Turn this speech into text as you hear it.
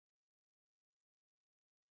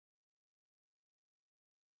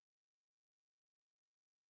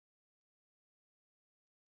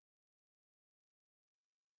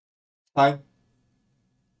Hi,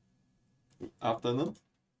 afternoon.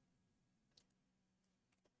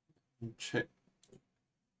 Check.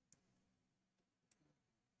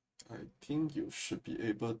 I think you should be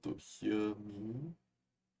able to hear me.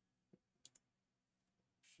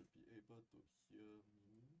 Should be able to hear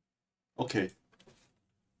me. Okay.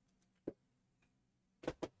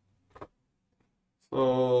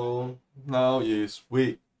 So now is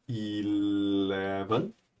week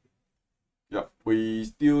 11. Yeah, we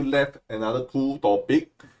still left another two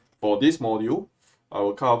topic for this module. I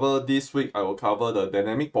will cover this week. I will cover the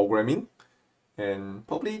dynamic programming. And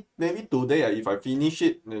probably maybe today, if I finish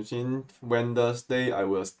it, then Wednesday, I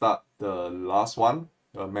will start the last one,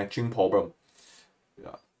 the matching problem.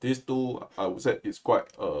 Yeah, these two, I would say, is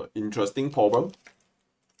quite a interesting problem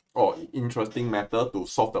or interesting matter to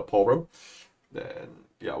solve the problem. Then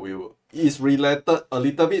yeah, it's related a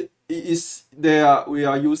little bit. It is there. We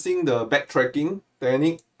are using the backtracking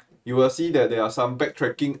technique. You will see that there are some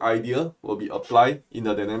backtracking idea will be applied in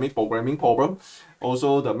the dynamic programming problem.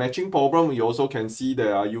 Also, the matching problem, you also can see they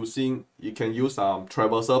are using. You can use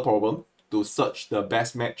traversal problem to search the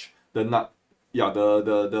best match. The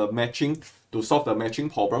matching to solve the matching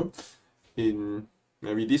problem in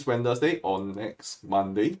maybe this Wednesday or next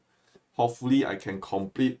Monday. Hopefully, I can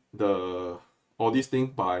complete all these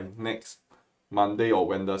things by next Monday or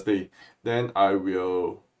Wednesday. Then I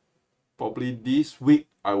will probably this week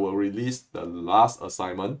I will release the last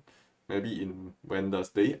assignment. Maybe in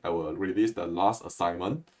Wednesday I will release the last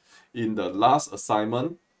assignment. In the last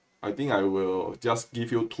assignment, I think I will just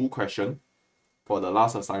give you two questions for the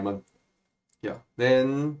last assignment. Yeah.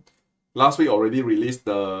 Then last week already released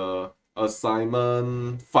the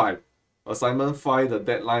assignment 5. Assignment 5, the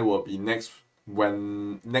deadline will be next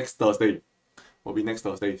Thursday. Will be next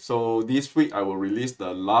Thursday. So this week I will release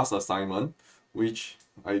the last assignment, which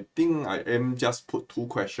I think I am just put two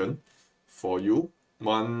questions for you.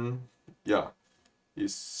 One, yeah,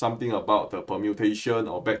 is something about the permutation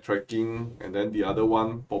or backtracking, and then the other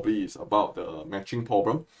one probably is about the matching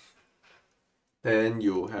problem. Then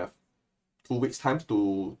you have 2 weeks time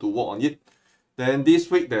to work on it. Then this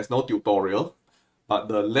week there's no tutorial, but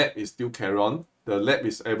the lab is still carry on. The lab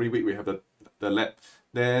is every week we have the lab.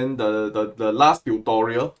 Then the last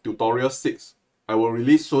tutorial 6, I will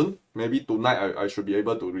release soon. Maybe tonight I should be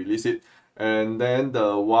able to release it. And then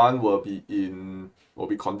the one will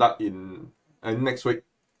be conduct in next week.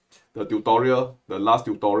 The last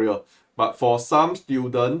tutorial. But for some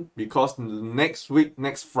student, because next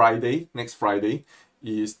Friday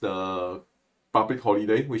is the public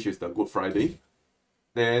holiday, which is the Good Friday.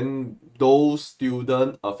 Then those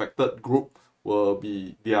student affected group will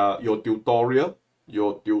be your tutorial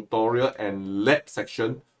and lab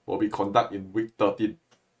section will be conducted in week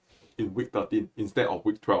 13 instead of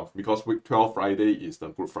week 12, because week 12 Friday is the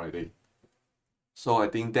Good Friday. So I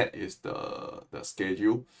think that is the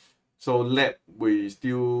schedule. So lab,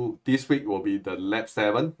 this week will be the lab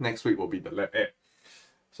 7, next week will be the lab 8.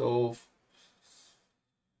 So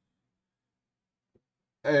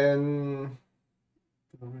and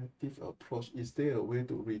iterative approach, is there a way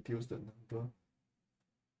to reduce the number?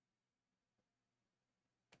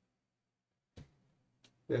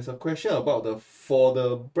 There's a question about for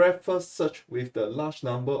the breadth-first search with the large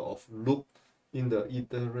number of loop in the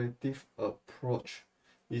iterative approach,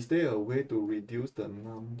 is there a way to reduce the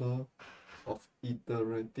number of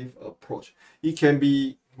iterative approach? It can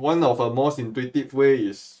be one of the most intuitive way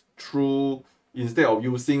is through, instead of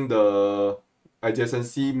using the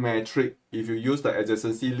adjacency metric, if you use the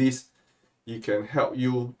adjacency list, it can help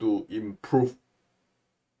you to improve,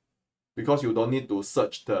 because you don't need to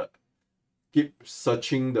keep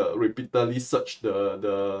searching repeatedly search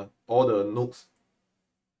all the nodes.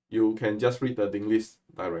 You can just read the linked list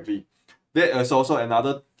directly. There is also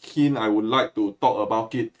another hint I would like to talk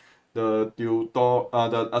about it. The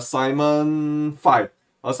assignment 5.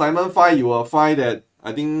 Assignment 5, you will find that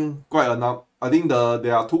I think quite enough. I think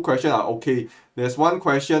there are two questions are okay. There's one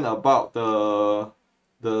question about the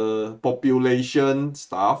population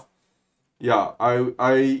stuff. Yeah,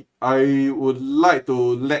 I would like to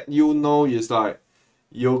let you know is like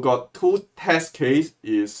you got two test case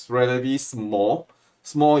is relatively small.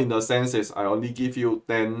 Small in the sense is I only give you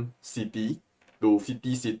 10 city to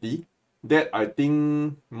 50 city. That I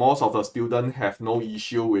think most of the students have no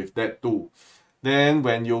issue with that too. Then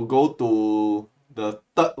when you go to the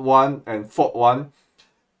third one and fourth one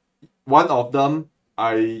of them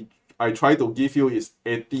I try to give you is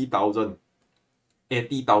 80,000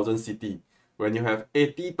 city. When you have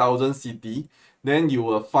 80,000 city, then you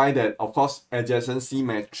will find that of course adjacency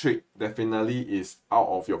metric definitely is out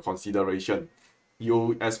of your consideration.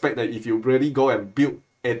 You expect that if you really go and build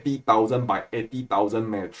 80,000 by 80,000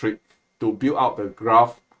 metric to build out the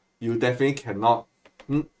graph, you definitely cannot.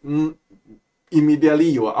 Immediately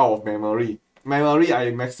you are out of memory. Memory,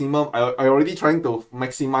 I already trying to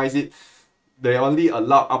maximize it. They only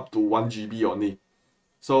allow up to 1 GB only.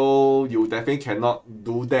 So you definitely cannot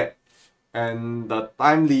do that. And the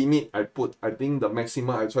time limit I put, I think the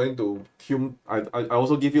maximum I trying to I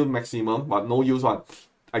also give you maximum, but no use one.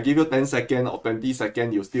 I give you 10 seconds or 20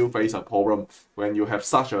 seconds, you still face a problem when you have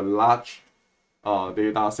such a large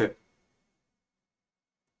data set.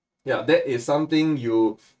 Yeah, that is something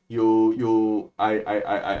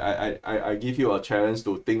I give you a challenge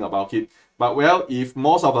to think about it. But well, if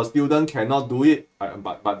most of the students cannot do it,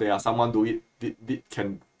 but there are someone do it,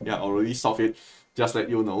 can already solve it, just let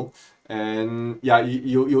you know. And yeah,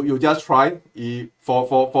 you just try.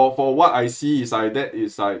 For what I see is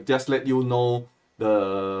just let you know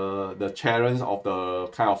the challenge of the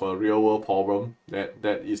kind of a real world problem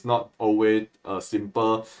that is not always a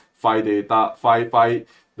simple 5 data 5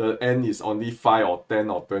 the n is only 5 or 10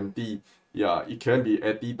 or 20. Yeah, it can be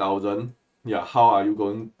 80,000. Yeah, how are you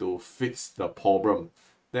going to fix the problem?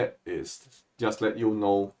 That is just let you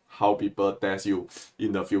know how people test you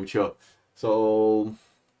in the future. So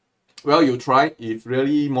well, you try. If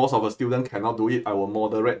really most of the students cannot do it, I will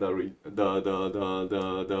moderate the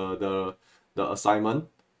assignment.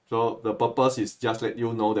 So the purpose is just let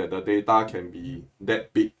you know that the data can be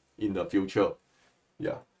that big in the future.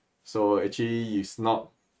 Yeah. So actually it's not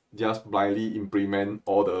just blindly implement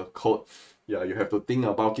all the code. Yeah, you have to think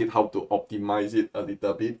about it, how to optimize it a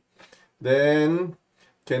little bit. Then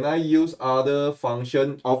can I use other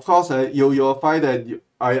function? Of course, you'll find that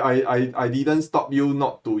I didn't stop you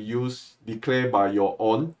not to use declare by your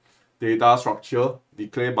own data structure,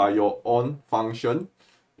 declare by your own function.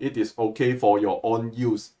 It is okay for your own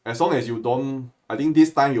use. As long as you don't, I think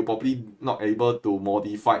this time you're probably not able to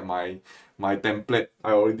modify my template.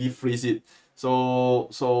 I already freeze it. So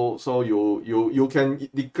you can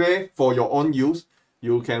declare for your own use.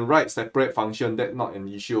 You can write separate function, that's not an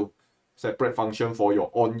issue. Separate function for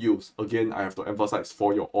your own use. Again, I have to emphasize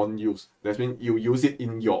for your own use. That means you use it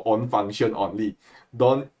in your own function only.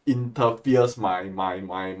 Don't interfere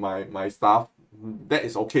my stuff. That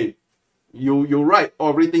is okay. You write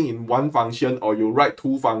everything in one function or you write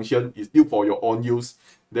 2 functions, it's still for your own use.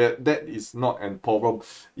 That is not a problem.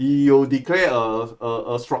 You declare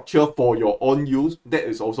a structure for your own use, that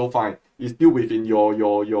is also fine. It's still within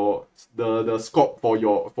the scope for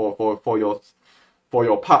your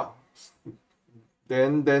part.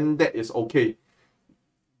 Then that is okay.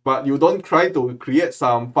 But you don't try to create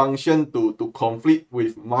some function to conflict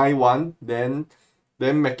with my one, then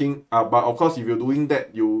making but of course if you're doing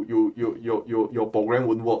that, your program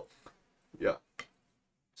won't work. Yeah.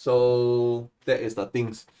 So that is the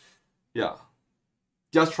things. Yeah.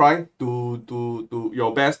 Just try to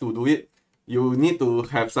your best to do it. You need to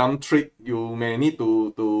have some trick. You may need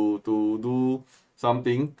to do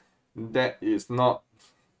something that is not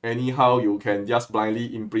anyhow you can just blindly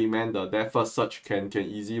implement the depth first search can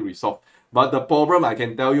easily resolve. But the problem I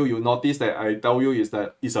can tell you, you notice that I tell you is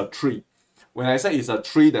that it's a tree. When I say it's a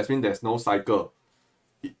tree, that means there's no cycle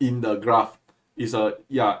in the graph. It's a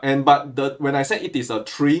when I say it is a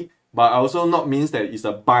tree, but also not means that it's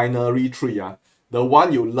a binary tree. The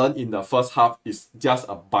one you learn in the first half is just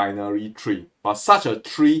a binary tree. But such a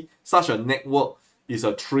tree, such a network is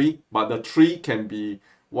a tree, but the tree can be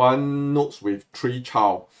 1 nodes with 3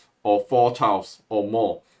 child or 4 childs or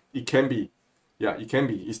more. It can be. Yeah, it can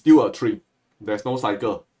be. It's still a tree. There's no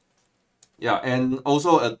cycle. Yeah, and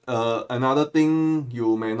also another thing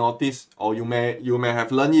you may notice, or you may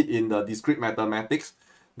have learned it in the discrete mathematics,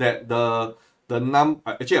 that the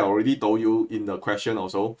actually I already told you in the question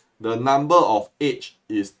also, the number of edge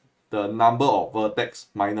is the number of vertex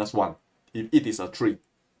minus 1 if it is a tree.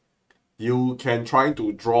 You can try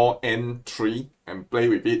to draw n tree and play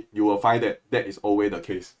with it. You will find that that is always the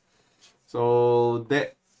case. So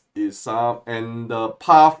that is and the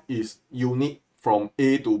path is unique from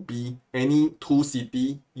A to B. Any 2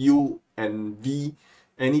 city, U and V,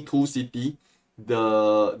 any 2 city,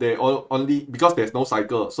 they all only, because there's no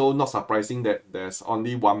cycle, so not surprising that there's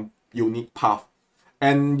only one unique path.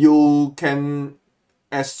 And you can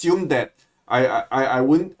assume that I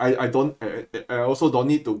also don't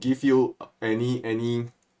need to give you any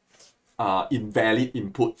invalid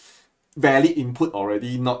input. Valid input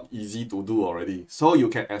already not easy to do already. So you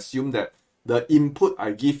can assume that the input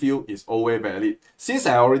I give you is always valid. Since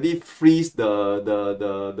I already freeze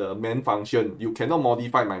the main function, you cannot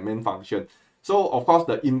modify my main function. So of course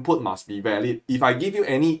the input must be valid. If I give you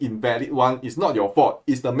any invalid one, it's not your fault.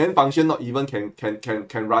 It's the main function not even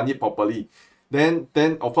can run it properly.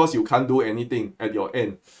 then of course you can't do anything at your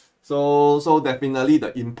end. So definitely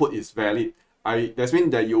the input is valid. That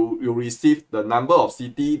means that you receive the number of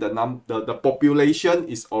city, the population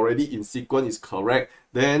is already in sequence is correct.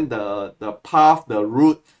 Then the path, the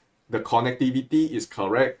route, the connectivity is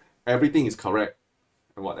correct. Everything is correct.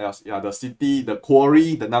 And what else? Yeah, the city, the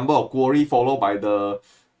query, the number of query followed by the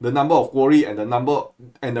number of query and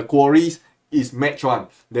the queries is match one.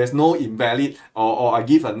 There's no invalid or I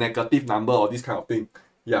give a negative number or this kind of thing.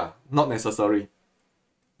 Yeah, not necessary.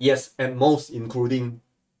 Yes, at most including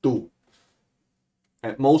 2.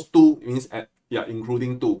 At most 2 means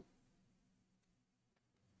including 2.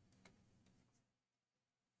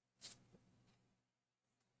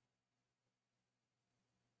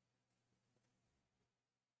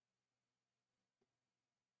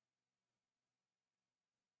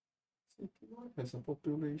 Has a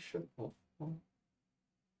population of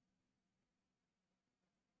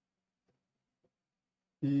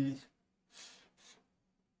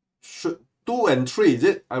should 2 and 3 is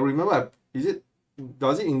it? I remember. Is it?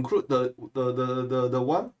 Does it include the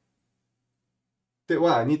one? That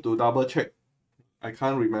one I need to double check. I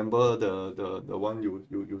can't remember the one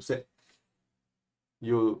you said.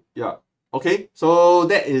 Yeah. Okay. So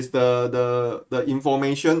that is the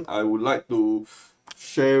information I would like to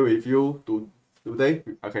share with you today.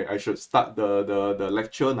 Okay, I should start the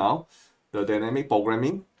lecture now. The dynamic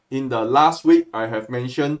programming. In the last week, I have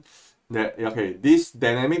mentioned that this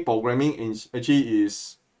dynamic programming is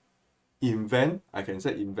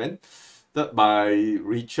invented by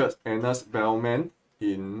Richard Ernest Bellman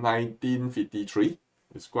in 1953.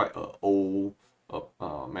 It's quite an old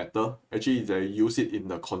matter. Actually, they use it in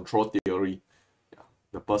the control theory. Yeah.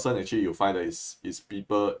 The person actually you find that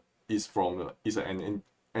is an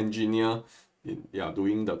engineer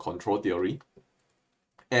doing the control theory.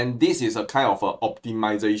 And this is a kind of a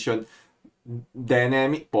optimization,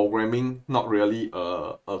 dynamic programming, not really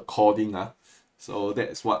a coding. So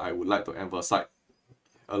that's what I would like to emphasize.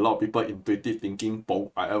 A lot of people intuitive thinking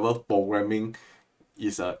whatever programming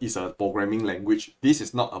is a programming language. This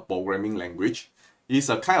is not a programming language. It's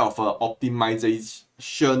a kind of a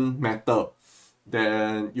optimization method.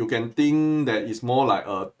 Then you can think that it's more like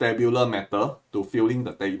a tabular method to filling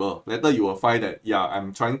the table. Later you will find that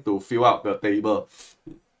I'm trying to fill up the table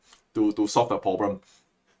to solve the problem.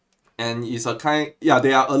 And it's a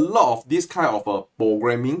there are a lot of this kind of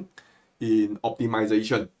programming in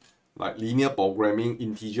optimization, like linear programming,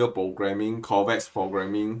 integer programming, convex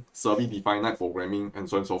programming, service-defined programming, and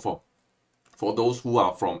so on and so forth. For those who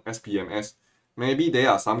are from SPMS, maybe there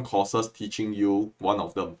are some courses teaching you one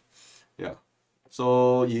of them. Yeah.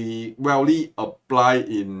 So it widely apply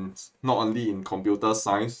in not only in computer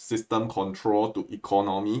science, system control to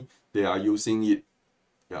economy, they are using it.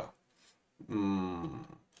 Yeah.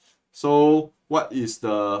 So what is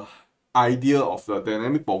the idea of the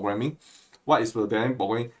dynamic programming? What is the dynamic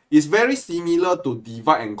programming? It's very similar to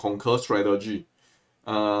divide and conquer strategy.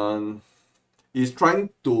 It's trying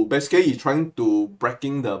to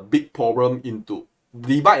breaking the big problem into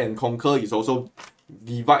divide and conquer. Is also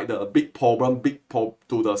divide the big problem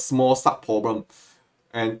to the small sub problem,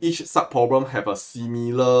 and each sub problem have a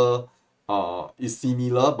similar is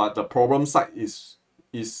similar, but the problem size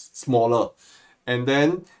is smaller, and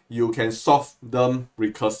then you can solve them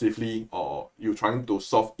recursively, or you trying to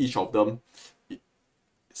solve each of them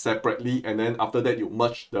separately, and then after that you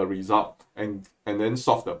merge the result and then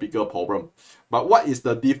solve the bigger problem. But what is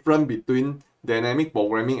the difference between dynamic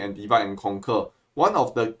programming and divide and conquer? One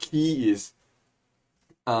of the key is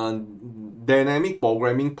dynamic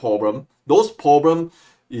programming problem. Those problem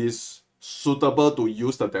is suitable to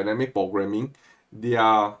use the dynamic programming.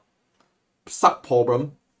 Their sub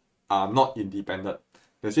problem are not independent.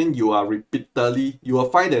 That means you are repeatedly, you will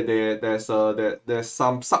find that there's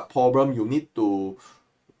some sub problem you need to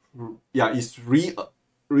is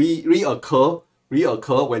reoccur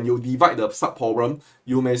when you divide the sub problem.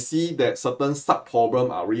 You may see that certain sub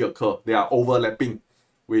problem are reoccur. They are overlapping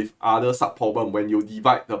with other sub problem when you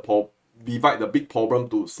divide the big problem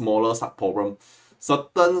to smaller sub problem.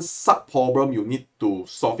 Certain sub problem you need to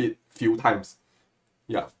solve it few times.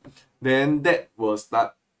 Yeah. Then that will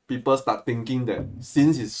start people start thinking that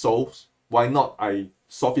since it's solved, why not I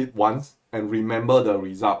solve it once and remember the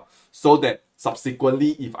result, so that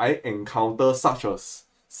subsequently if I encounter such a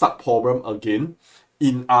sub problem again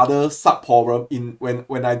in other sub problem,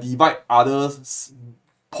 when I divide other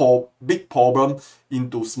big problem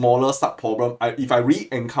into smaller sub problem, if I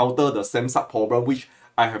re-encounter the same sub problem which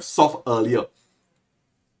I have solved earlier,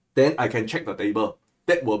 then I can check the table.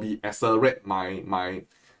 That will be accelerate my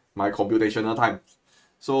computational time.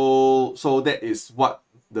 So that is what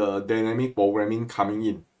the dynamic programming coming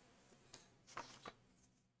in.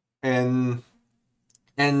 And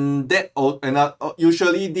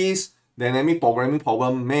usually this dynamic programming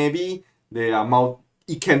problem, maybe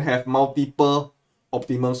it can have multiple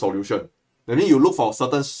optimum solution. That means you look for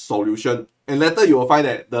certain solution, and later you will find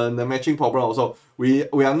that the matching problem also, we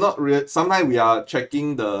are not sometimes we are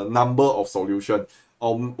checking the number of solution,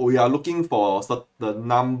 or we are looking for the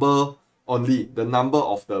number only, the number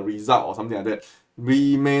of the result or something like that.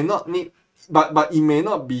 We may not need, but it may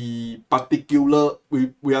not be particular.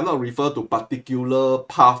 We are not refer to particular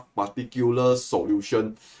path, particular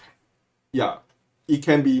solution. Yeah, it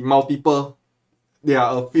can be multiple. There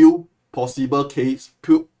are a few possible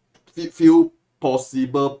few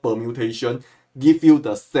possible permutation give you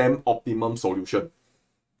the same optimum solution.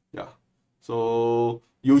 Yeah, so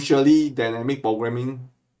usually dynamic programming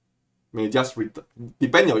may just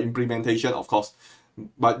depend your implementation, of course,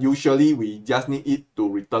 but usually we just need it to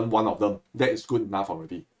return one of them. That is good enough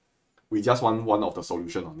already. We just want one of the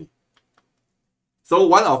solution only. So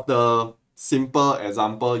one of the simple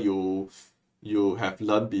example you have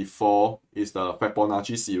learned before is the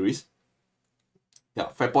Fibonacci series. Yeah,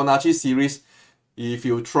 Fibonacci series, if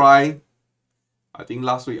you try, I think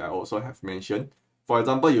last week I also have mentioned, for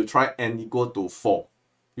example, you try n equal to 4.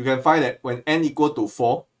 You can find that when n equal to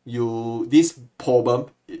 4, this problem,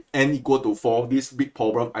 n equal to 4, this big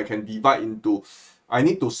problem, I can divide into, I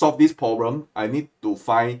need to solve this problem, I need to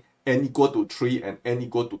find n equal to 3 and n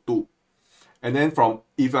equal to 2. And then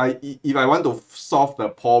if I want to solve the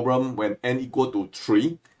problem when n equal to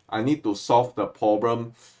 3, I need to solve the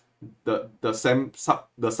problem, the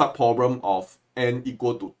sub problem of n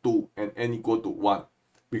equal to 2 and n equal to 1.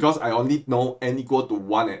 Because I only know n equal to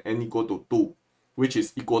 1 and n equal to 2, which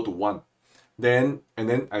is equal to 1. And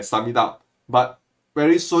then I sum it up. But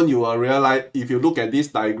very soon you will realize, if you look at this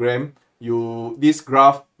diagram, this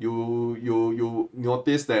graph, you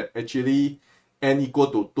notice that actually n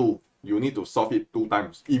equal to 2, you need to solve it 2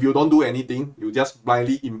 times. If you don't do anything, you just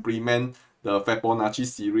blindly implement the Fibonacci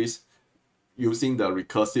series using the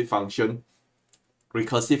recursive function,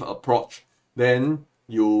 recursive approach, then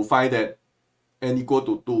you find that n equal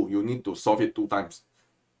to 2, you need to solve it 2 times.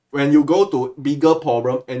 When you go to bigger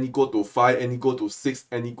problem, n equal to 5, n equal to 6,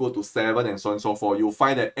 n equal to 7, and so on and so forth, you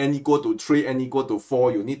find that n equal to 3, n equal to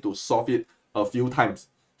 4, you need to solve it a few times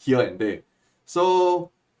here and there.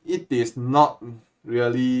 So it is not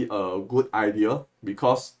really a good idea,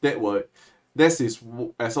 because this is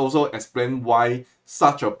as also explained why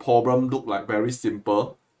such a problem look like very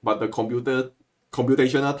simple, but the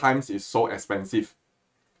computational times is so expensive.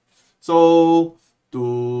 So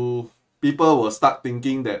people will start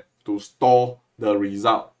thinking that to store the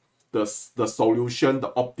result, the solution,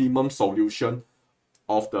 the optimum solution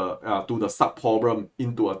of to the sub problem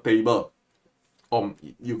into a table.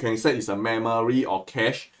 You can say it's a memory or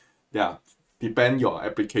cache. Yeah, depend your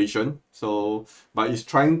application. So, but it's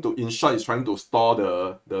trying to, in short, it's trying to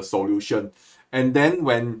store the solution. And then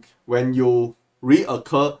when you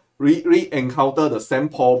re-encounter the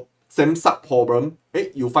same sub problem,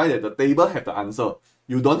 you find that the table have the answer.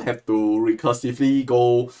 You don't have to recursively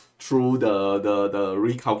go through the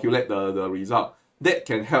recalculate the result. That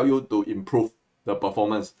can help you to improve the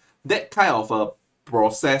performance. That kind of a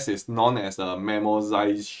process is known as a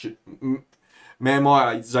memorization.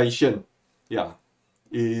 Yeah,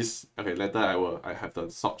 is okay. Later I have the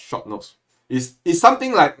short notes. It's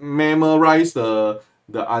something like memorize the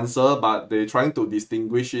answer, but they're trying to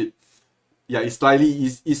distinguish it. Yeah, it's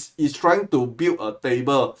trying to build a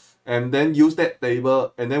table and then use that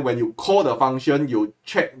table, and then when you call the function, you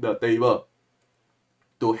check the table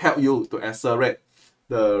to help you to accelerate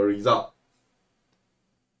the result.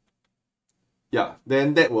 Yeah,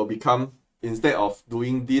 then that will become, instead of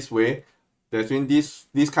doing this way, that's when this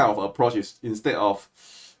kind of approach is, instead of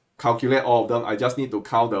calculate all of them, I just need to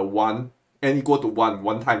count the 1, n equal to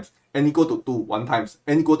 1 times, n equal to 2 1 times,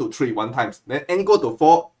 n equal to 3 1 times, then n equal to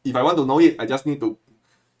 4. If I want to know it, I just need to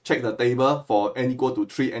check the table for n equal to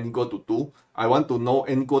 3, n equal to 2. I want to know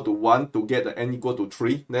n equal to 1 to get the n equal to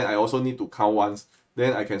 3. Then I also need to count once.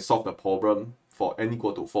 Then I can solve the problem for n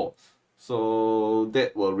equal to 4. So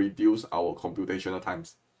that will reduce our computational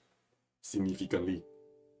times significantly,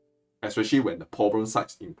 especially when the problem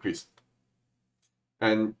size increase.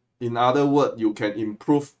 And in other words, you can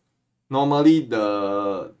improve. Normally,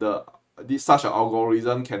 such an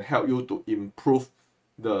algorithm can help you to improve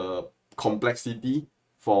the complexity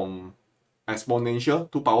from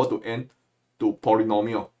exponential 2 power to n to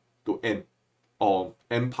polynomial to n, or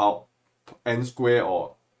n power n square,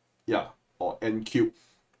 or n cube.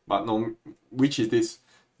 But no, which is this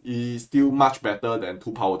is still much better than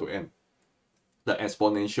 2 power to n. the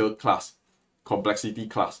exponential class, complexity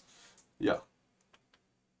class. Yeah.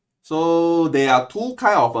 So there are two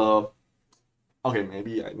kind of okay,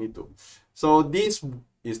 maybe I need to. So this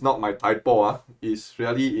is not my typo. It's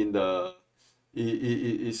really in the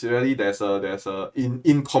it's really there's a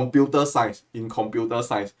in computer science,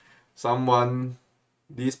 someone,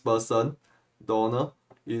 this person, Donald,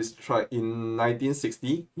 is try in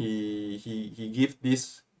 1960 he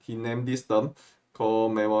named this term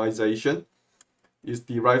called memorization. It's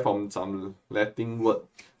derived from some Latin word.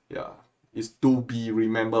 Yeah, it's to be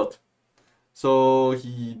remembered. So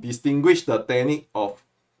he distinguished the technique of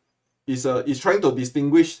is trying to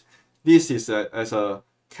distinguish this is as a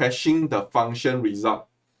caching the function result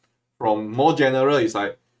from more general is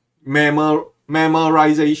like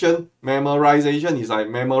memorization. Memorization is like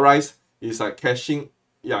memorize, is like caching.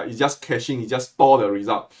 Yeah, it's just caching, it's just store the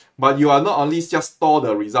result. But you are not only just store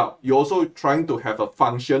the result, you're also trying to have a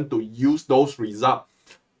function to use those results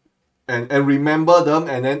and remember them,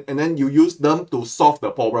 and then you use them to solve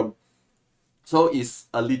the problem. So it's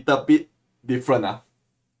a little bit different.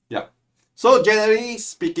 Yeah. So generally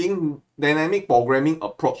speaking, dynamic programming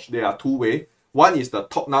approach, there are two ways. One is the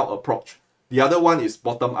top-down approach. The other one is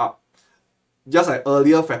bottom-up. Just like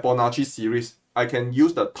earlier Fibonacci series, I can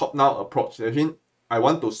use the top-down approach. That means I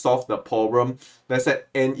want to solve the problem, let's say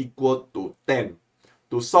n equal to 10.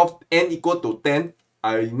 To solve n equal to 10,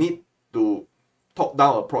 I need to,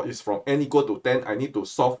 top-down approach is from n equal to 10, I need to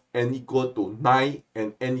solve n equal to 9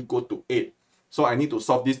 and n equal to 8. So I need to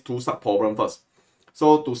solve these two sub-problems first.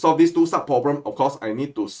 So to solve these two sub-problems, of course, I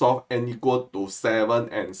need to solve n equal to 7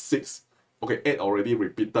 and 6. Okay, 8 already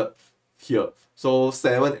repeated here. So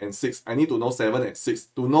 7 and 6, I need to know 7 and 6.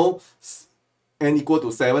 To know n equal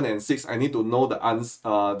to 7 and 6, I need to know the answer,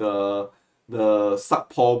 the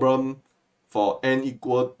sub-problem for n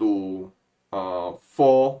equal to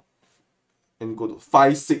 4, n equal to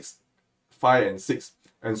 5, 6, 5 and 6,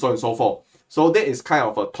 and so on and so forth. So that is kind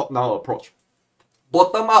of a top-down approach.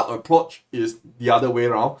 Bottom-up approach is the other way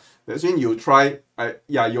around. That means you try,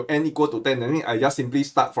 your n equal to 10. Then I just simply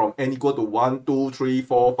start from n equal to 1, 2, 3,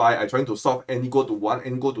 4, 5. I try to solve n equal to 1,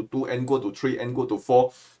 n equal to 2, n equal to 3, n equal to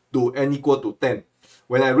 4, to n equal to 10.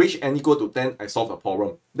 When I reach n equal to 10, I solve the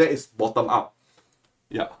problem. That is bottom-up,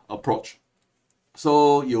 approach.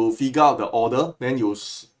 So you figure out the order, then you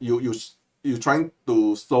trying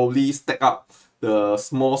to slowly stack up the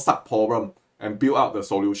small sub-problem and build out the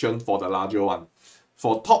solution for the larger one.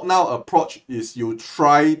 For top-down approach is you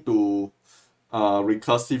try to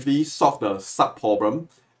recursively solve the sub-problem,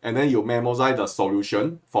 and then you memorize the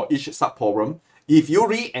solution for each sub-problem. If you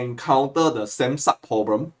re-encounter the same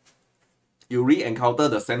sub-problem, you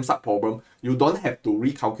don't have to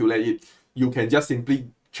recalculate it. You can just simply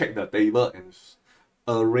check the table and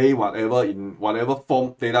array whatever in whatever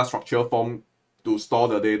form, data structure form, to store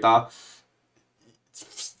the data,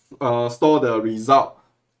 store the result,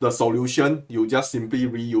 the solution, you just simply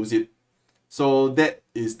reuse it. So that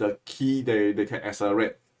is the key they can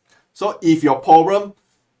accelerate. So if your problem,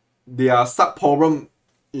 their sub-problem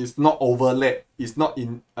is not overlap, is not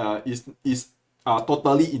in is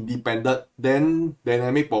totally independent, then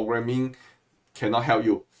dynamic programming cannot help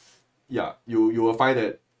you. Yeah, you will find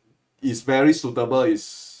that it's very suitable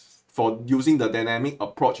is for using the dynamic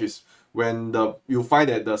approach is when you find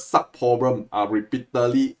that the sub-problem are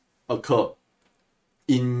repeatedly occur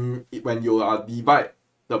when you are divide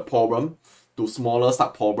the problem to smaller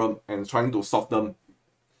sub-problem and trying to solve them.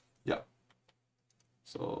 Yeah.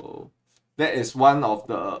 So that is one of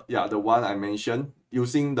the one I mentioned.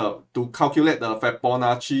 Using to calculate the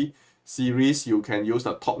Fibonacci series, you can use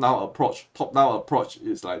the top-down approach. Top-down approach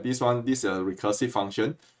is like this one. This is a recursive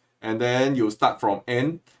function, and then you start from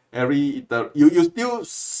n. You still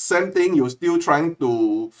same thing. You still trying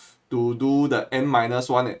to do the n minus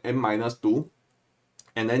 1 and n minus 2,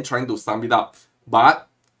 and then trying to sum it up. But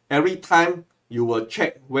every time you will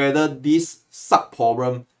check whether this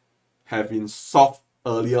sub-problem have been solved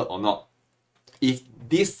earlier or not. If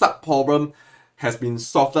this sub-problem has been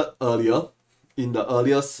solved earlier, in the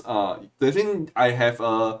earliest, the thing I have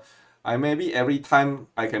I maybe every time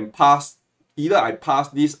I can pass, either I pass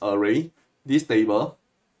this array, this table,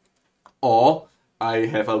 or I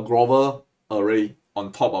have a global array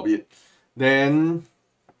on top of it. Then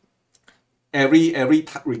every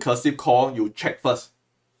recursive call you check first.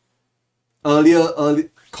 Early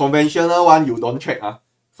conventional one you don't check.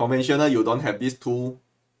 Conventional you don't have these two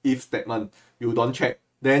if statement. You don't check.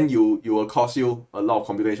 Then you will cost you a lot of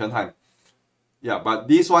computation time. Yeah, but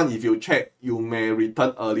this one if you check, you may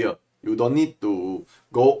return earlier. You don't need to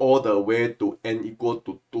go all the way to n equal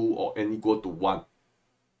to 2 or n equal to 1.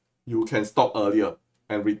 You can stop earlier.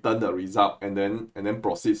 and return the result, and then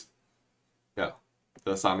proceed. Yeah,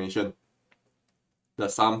 the summation, the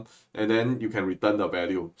sum, and then you can return the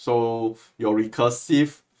value. So your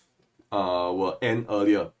recursive will end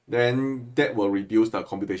earlier. Then that will reduce the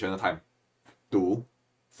computational time to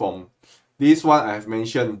from this one I have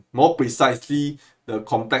mentioned more precisely the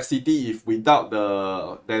complexity. If without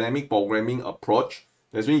the dynamic programming approach,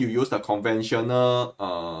 that's when you use the conventional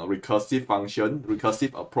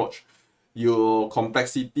recursive approach, your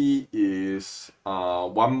complexity is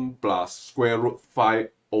 1 plus square root 5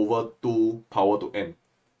 over 2 power to n.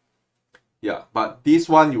 Yeah, but this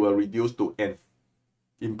one you will reduce to n,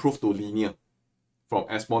 improve to linear. From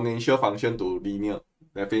exponential function to linear,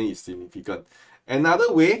 definitely is significant.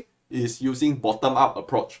 Another way is using bottom-up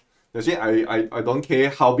approach. That's why I don't care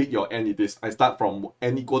how big your n it is. I start from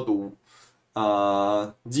n equal to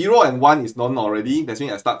 0 and 1 is known already. That's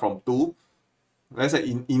why I start from 2. Let's say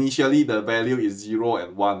initially the value is 0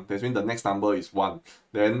 and 1. That means the next number is 1.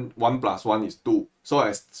 Then 1 plus 1 is 2. So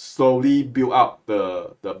I slowly build up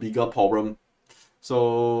the bigger problem.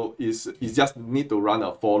 So it's just need to run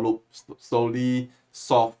a for loop, slowly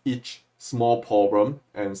solve each small problem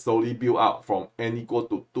and slowly build up from n equal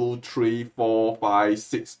to 2, 3, 4, 5,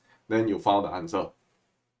 6. Then you found the answer.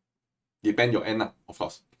 Depend your n, of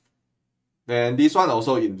course. Then this one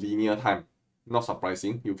also in linear time. Not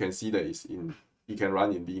surprising. You can see that it can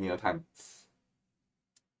run in linear time.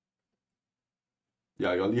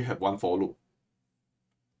 Yeah, you only have one for loop.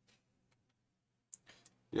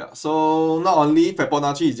 Yeah, so not only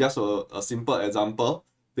Fibonacci is just a simple example.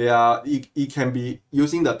 It can be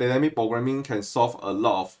using the dynamic programming can solve a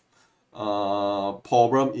lot of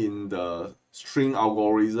problem in the string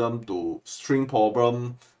algorithm to string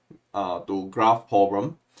problem to graph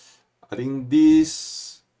problem. I think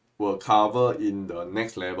this will cover in the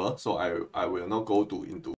next level, so I will not go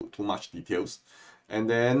into too much details. And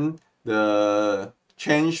then the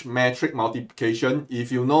change metric multiplication.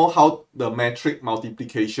 If you know how the metric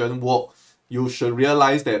multiplication work, you should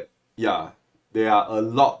realize that yeah, there are a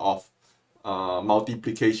lot of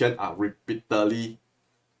multiplication are repeatedly.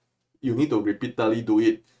 You need to repeatedly do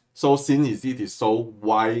it. So since it is so,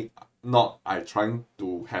 why not I trying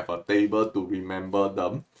to have a table to remember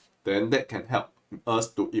them? Then that can help us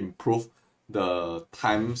to improve the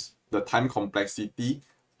time complexity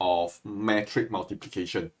of metric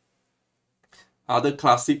multiplication. Other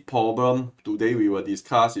classic problem today we will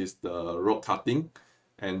discuss is the road cutting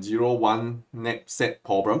and 0-1 knapsack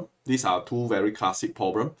problem. These are two very classic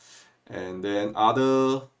problems. And then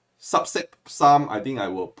other subset sum, I think I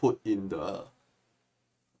will put in the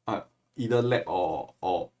either lab or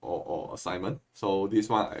assignment. So this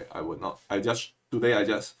one I will not.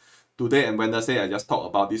 Today and Wednesday I just talk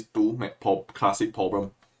about these two classic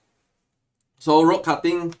problem. So road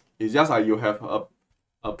cutting is just like you have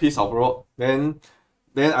a piece of road, then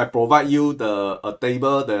I provide you a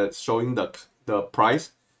table that's showing the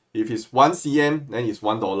price. If it's 1 cm, then it's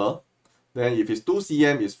 $1. Then if it's 2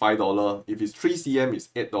 cm, it's $5. If it's 3 cm, it's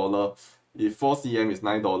 $8. If 4 cm, it's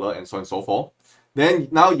 $9, and so on and so forth. Then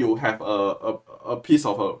now you have a piece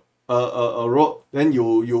of a road. Then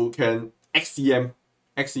you can XCM,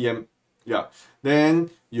 yeah.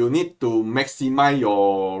 Then you need to maximize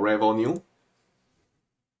your revenue.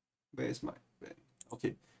 Where is my pen?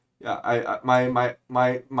 Okay. Yeah,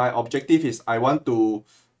 my objective is I want to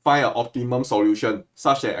find an optimum solution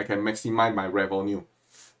such that I can maximize my revenue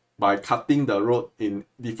by cutting the road in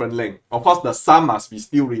different length. Of course, the sum must be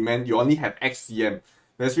still remain. You only have XCM.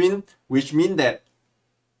 Which means that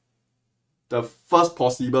the first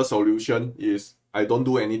possible solution is I don't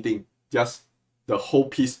do anything. Just the whole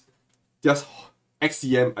piece. Just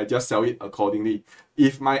XCM, I just sell it accordingly.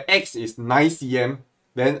 If my X is 9 cm,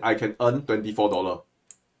 then I can earn $24.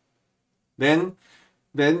 Then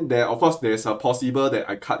there, of course, there's a possible that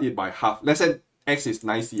I cut it by half. Let's say X is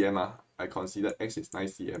 9 cm. I consider X is 9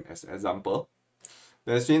 cm as an example.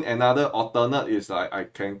 There's another alternate is like I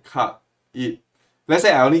can cut it. Let's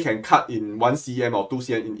say I only can cut in 1 cm or 2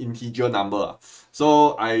 cm in integer number.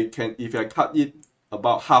 So I can, if I cut it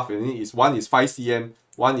about half, and it's one is 5 cm,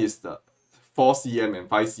 one is the 4 cm and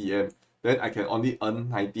 5 cm, then I can only earn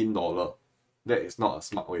 $19. That is not a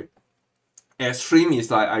smart way. Extreme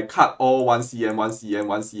is like I cut all 1 cm, 1 cm,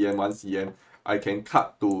 1 cm, 1 cm. I can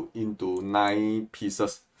cut into 9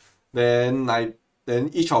 pieces. Then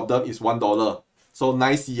each of them is $1. So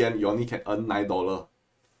 9 cm you only can earn $9.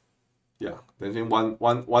 Yeah, then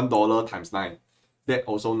 $1 times 9. That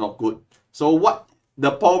also not good. So what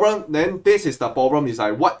the problem? Then this is the problem. Is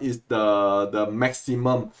like what is the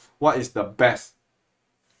maximum? What is the best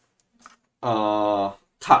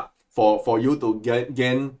cut for you to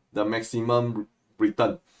gain the maximum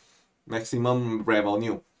return, maximum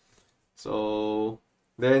revenue. So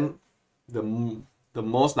then the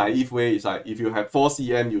most naive way is like if you have 4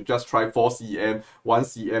 cm, you just try 4 cm, 1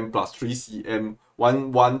 cm plus 3 cm,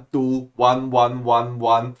 1 1 2 1 1 1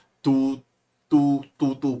 1 2 2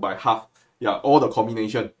 2 2 by half. Yeah, all the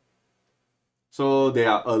combination. So there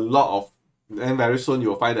are a lot of, and very soon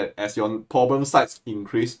you'll find that as your problem size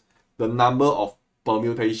increase, the number of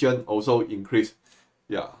permutation also increase.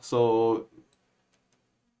 Yeah, so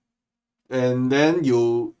and then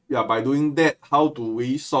by doing that, how do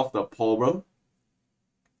we solve the problem?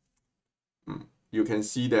 You can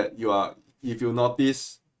see that if you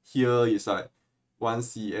notice here is like 1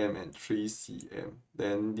 cm and 3 cm.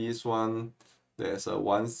 Then this one, there's a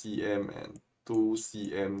 1 cm and 2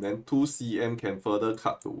 cm. Then 2 cm can further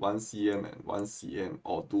cut to 1 cm and 1 cm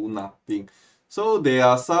or do nothing. So there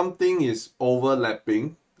are something is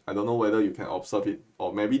overlapping. I don't know whether you can observe it,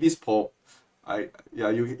 or maybe this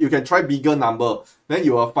you can try bigger number. Then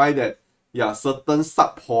you will find that certain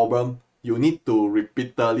sub problem you need to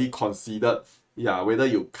repeatedly consider. Whether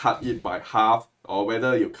you cut it by half or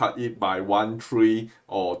whether you cut it by 1/3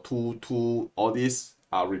 or 2/2, all these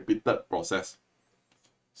are repeated process.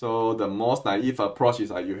 So the most naive approach is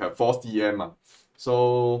like you have 4 cm.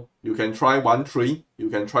 So you can try 1/3, you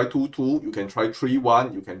can try 2/2, you can try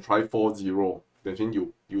 3/1, you can try 4/0. That means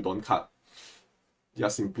you don't cut.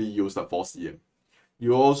 Just simply use the 4 cm.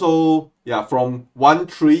 You also, from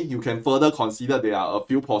 1/3, you can further consider there are a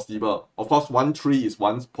few possible. Of course, 1/3 is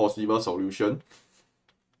one possible solution.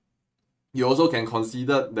 You also can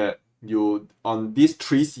consider that on this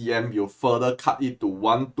 3 cm, you further cut it to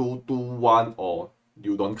 1 2 2 1 or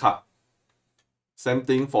you don't cut. Same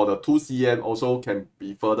thing for the 2 cm, also can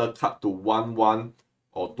be further cut to 1 1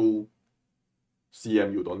 or 2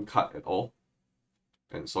 cm, you don't cut at all.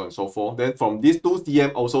 And so on and so forth. Then from this 2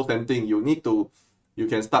 cm, also same thing. You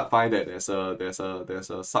can start find that there's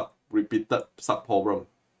a repeated sub problem.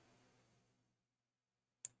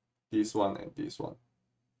 This one and this one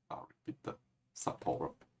are repeated sub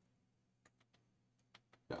problem.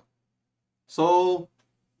 So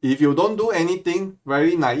if you don't do anything,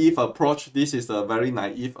 very naive approach. This is a very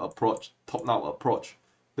naive approach, top-down approach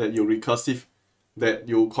that you recursive, that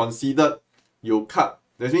you consider, you cut.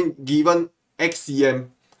 That means given X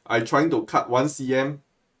cm, I'm trying to cut 1 cm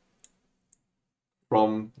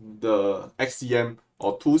from the X cm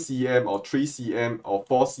or 2 cm or 3 cm or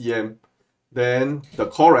 4 cm, then the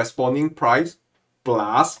corresponding price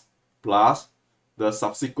plus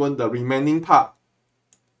the remaining part,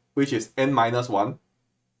 which is n-1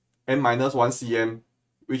 cm,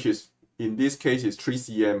 which is in this case is 3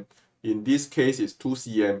 cm, in this case is 2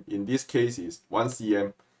 cm, in this case is 1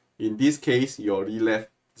 cm, in this case you already left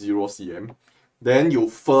 0 cm. Then you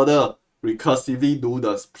further recursively do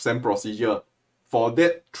the same procedure. For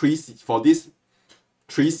this 3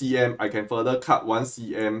 cm, I can further cut 1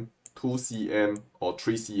 cm, 2 cm, or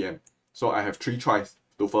 3 cm. So I have 3 tries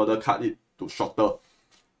to further cut it to shorter.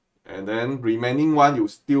 And then remaining one, you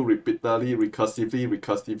still repeatedly,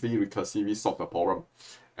 recursively solve the problem.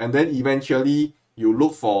 And then eventually, you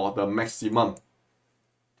look for the maximum.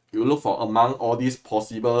 You look for among all these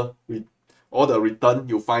possible, all the return,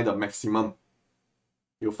 you find the maximum.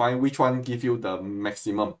 You find which one give you the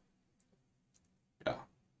maximum.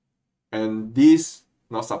 And this,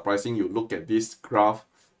 not surprising, you look at this graph,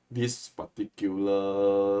 this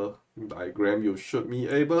particular diagram, you should be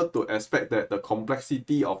able to expect that the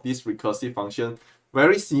complexity of this recursive function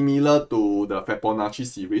very similar to the Fibonacci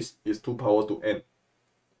series is 2 power to n.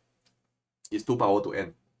 It's 2 power to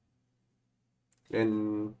n.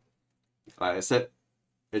 And like I said,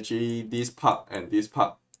 actually this part and this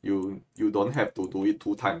part, you don't have to do it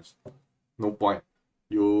 2 times. No point.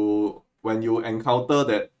 When you encounter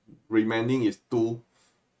that remaining is 2,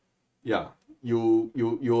 you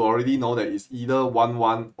already know that it's either 1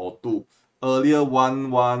 1 or 2. Earlier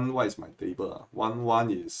 1 1, what is my table? 1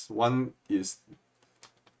 1 is 1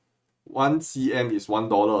 cm is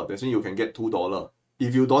 $1. That means you can get $2.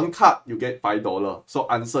 If you don't cut, you get $5. So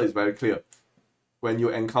answer is very clear. When you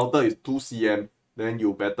encounter is 2 cm, then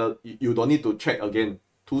you don't need to check again.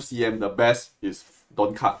 2 cm, the best is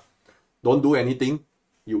don't cut. Don't do anything,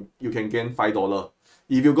 you can gain $5.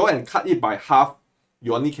 If you go and cut it by half,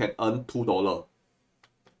 you only can earn $2.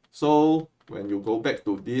 So when you go back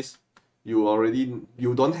to this, you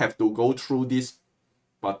don't have to go through this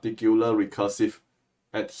particular recursive.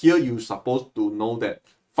 At here, you're supposed to know that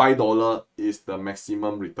 $5 is the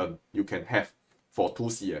maximum return you can have for 2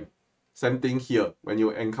 cm. Same thing here. When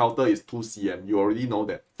you encounter is 2 cm, you already know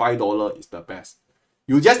that $5 is the best.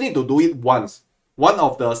 You just need to do it once. One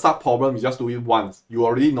of the sub problem, you just do it once. You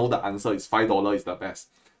already know the answer is $5 is the best.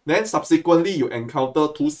 Then subsequently you encounter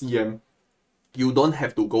 2 cm, you don't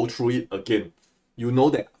have to go through it again. You know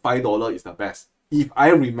that $5 is the best. If I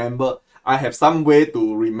remember, I have some way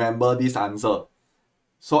to remember this answer,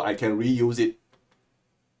 so I can reuse it.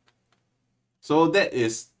 So that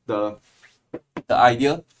is the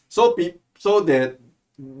idea. So that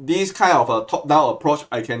this kind of a top-down approach,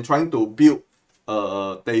 I can try to build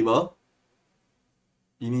a table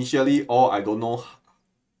initially, or I don't know.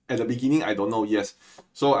 At the beginning, I don't know, yes.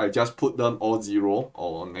 So I just put them all 0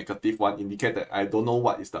 or -1, indicate that I don't know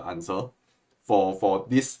what is the answer for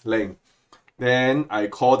this length. Then I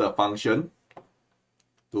call the function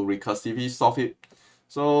to recursively solve it.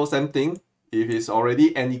 So same thing, if it's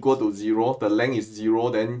already n equal to 0, the length is 0,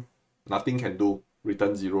 then nothing can do,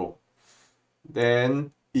 return 0.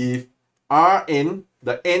 Then if Rn,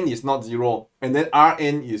 the n is not 0, and then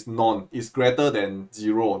Rn is greater than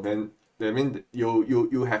 0, then that means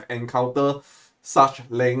you have encountered such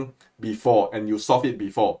length before and you solve it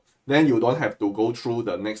before. Then you don't have to go through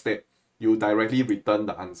the next step. You directly return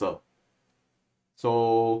the answer.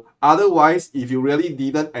 So otherwise, if you really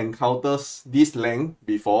didn't encounter this length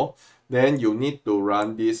before, then you need to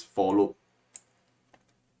run this for loop.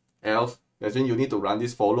 Else, that's when you need to run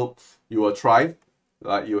this for loop. You will try,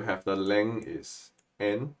 like you have the length is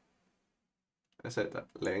n. I said that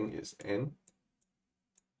length is n.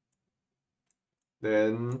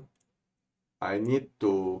 Then I need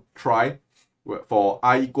to try for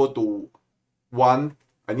I equal to 1,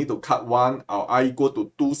 I need to cut 1, or I equal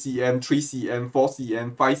to 2 cm, 3 cm, 4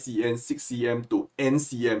 cm, 5 cm, 6 cm to n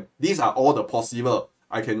cm. These are all the possible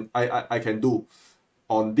I can do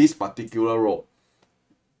on this particular row.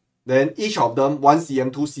 Then each of them 1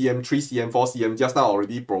 cm, 2 cm, 3 cm, 4 cm, just now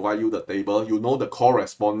already provide you the table. You know the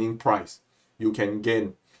corresponding price you can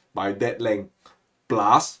gain by that length,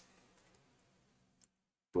 plus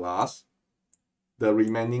the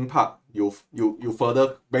remaining part, you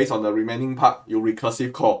further, based on the remaining part, you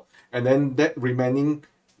recursive call, and then that remaining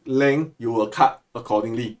length you will cut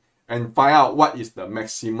accordingly and find out what is the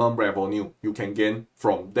maximum revenue you can gain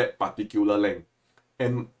from that particular length,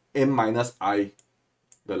 n minus I,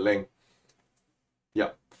 the length.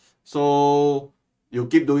 Yeah, so you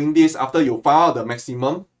keep doing this. After you find out the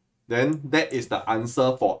maximum, then that is the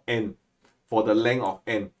answer for n, for the length of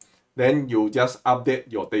n. Then you just update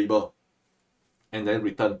your table and then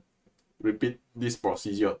return. Repeat this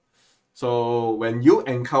procedure. So when you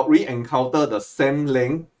re-encounter the same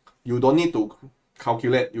length, you don't need to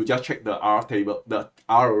calculate. You just check the R table, the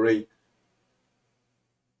R array.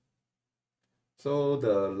 So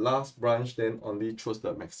the last branch then only choose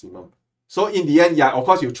the maximum. So in the end, yeah, of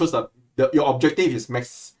course you choose your objective is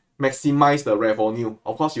maximize the revenue.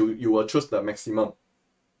 Of course you will choose the maximum.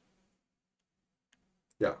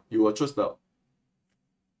 Yeah, you will choose the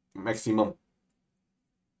maximum.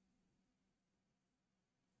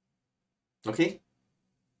 Okay.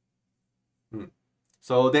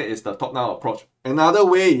 So that is the top-down approach. Another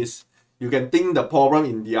way is you can think the problem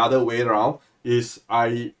in the other way around. Is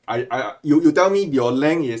you tell me your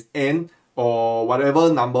length is n or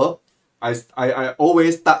whatever number. I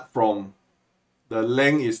always start from the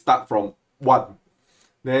length is start from 1.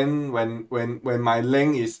 Then when my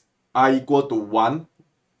length is I equal to 1,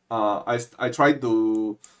 I try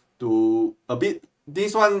to a bit,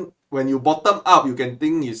 this one when you bottom up, you can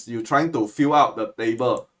think is you trying to fill out the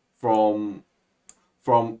table from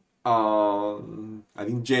I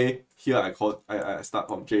think j, here I start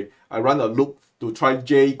from j. I run a loop to try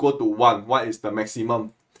j equal to 1. What is the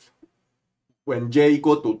maximum? When j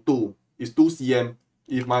equal to 2 is 2 cm.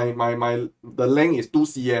 If the length is 2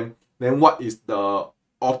 cm, then what is the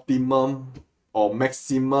optimum or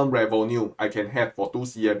maximum revenue I can have for 2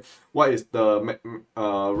 cm? What is the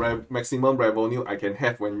maximum revenue I can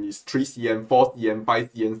have when it's 3 cm, 4 cm,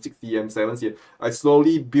 5 cm, 6 cm, 7 cm? I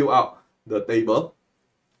slowly build up the table.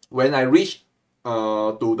 When I reach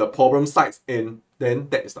to the problem size n, then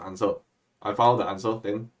that is the answer. I found the answer.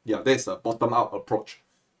 Then yeah, that's a bottom-up approach.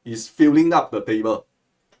 Is filling up the table.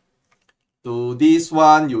 To this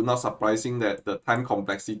one, you're not surprising that the time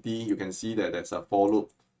complexity, you can see that there's a for loop.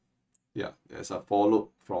 Yeah, there's a for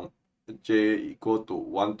loop from j equal to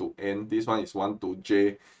 1 to n. This one is 1 to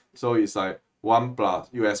j. So it's like 1 plus,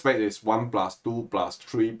 you expect it's 1 plus 2 plus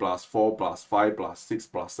 3 plus 4 plus 5 plus 6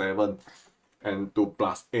 plus 7 and 2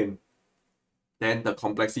 plus n. Then the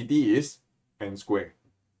complexity is n squared.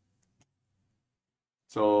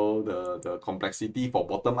 So the complexity for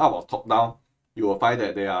bottom up or top down, you will find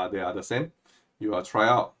that they are the same. You will try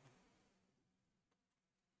out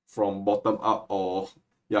from bottom up, or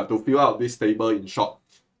yeah, to fill out this table in short.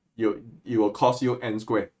 it will cost you n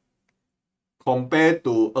squared. Compared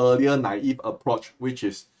to earlier naive approach, which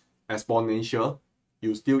is exponential,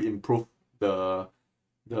 you still improve the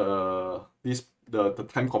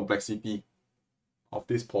time complexity of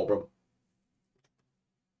this problem.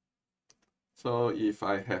 So if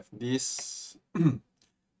I have this,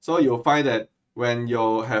 so you'll find that when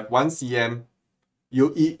you have 1 cm,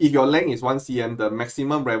 if your length is 1 cm, the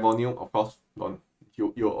maximum revenue, of course,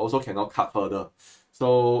 you also cannot cut further.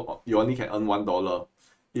 So you only can earn $1.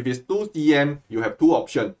 If it's 2 cm, you have two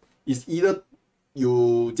options. It's either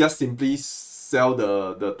you just simply sell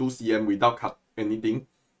the 2 cm without cut anything,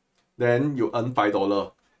 then you earn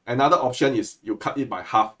 $5. Another option is you cut it by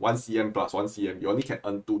half, 1 cm plus 1 cm, you only can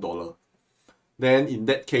earn $2. Then in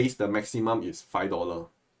that case, the maximum is $5.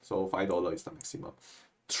 So $5 is the maximum.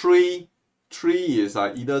 3 is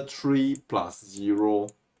either 3 plus 0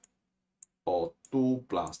 or 2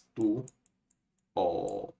 plus 2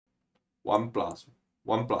 or 1 plus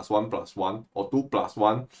 1 plus 1 plus 1 or 2 plus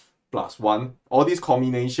 1 plus 1. All these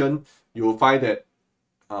combination, you will find that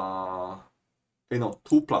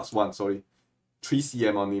 2 plus 1, sorry, 3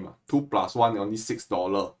 cm only. 2 plus 1 only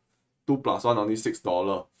 $6. 2 plus 1 only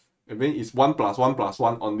 $6. I mean, it's 1 plus 1 plus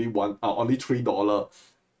 1 only $3.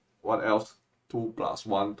 What else? 2 plus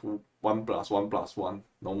 1, 1 plus 1 plus 1,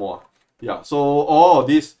 no more. Yeah, so all of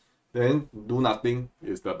this, then do nothing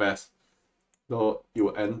is the best. So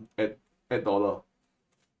you end at $8.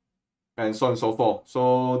 And so on and so forth.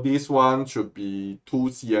 So this one should be 2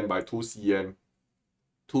 cm by 2 cm.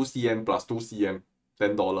 2 cm plus 2 cm,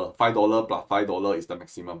 $10. $5 plus $5 is the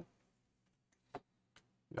maximum.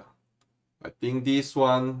 Yeah. I think this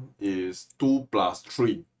one is 2 plus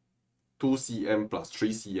 3. 2 cm plus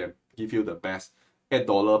 3 cm. Give you the best.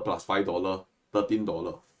 $8 plus $5,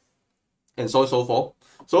 $13. And so on and so forth.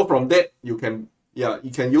 So from that, you can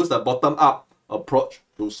use the bottom-up approach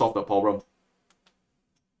to solve the problem.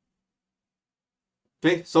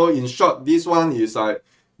 Okay, so in short, this one is like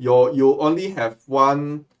you only have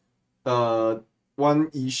one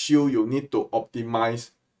issue you need to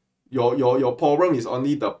optimize. Your problem is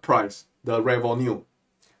only the price, the revenue.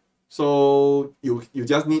 So you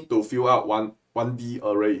just need to fill out 1D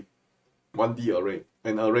array. 1D array,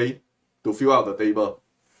 an array to fill out the table.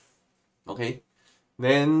 Okay,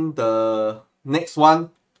 then the next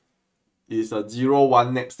one is a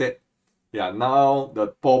 0-1 knapsack. Yeah, now the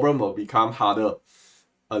problem will become harder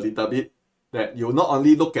a little bit. That you not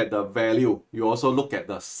only look at the value, you also look at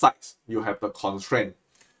the size. You have the constraint.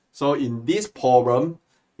 So in this problem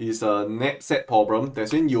is a knapsack problem.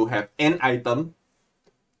 That's when you have n item.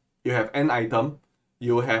 You have n item.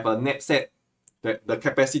 You have a knapsack. That the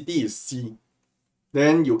capacity is C.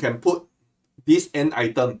 Then you can put this n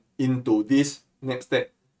item into this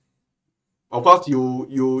knapsack. Of course,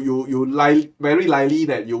 very likely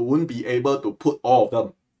that you won't be able to put all of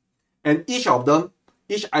them. And each item,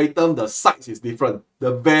 the size is different.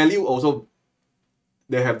 The value also,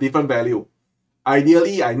 they have different value.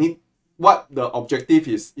 Ideally, what the objective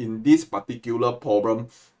is in this particular problem.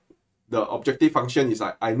 The objective function is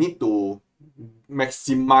I need to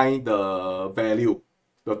maximize the value,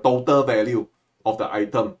 the total value of the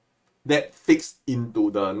item that fits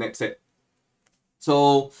into the knapsack.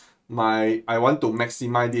 So I want to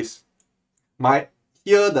maximize this.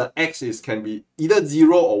 Here the x can be either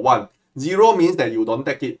 0 or 1. 0 means that you don't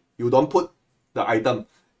take it, you don't put the item.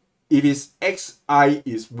 If it's xi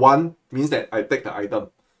is 1, means that I take the item.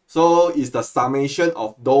 So it's the summation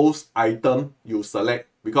of those items you select,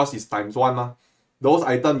 because it's times 1. Those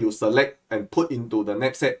items you select and put into the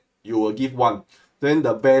knapsack, you will give 1. Then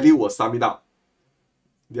the value will sum it up.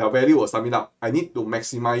 Their value will sum it up. I need to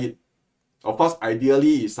maximize it. Of course,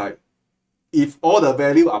 ideally, it's like, if all the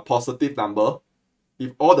value are positive number,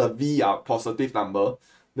 if all the V are positive number,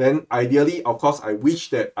 then ideally, of course, I wish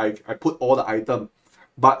that I put all the item.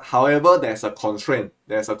 But however, there's a constraint.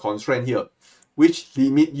 There's a constraint here, which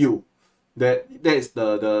limit you. That is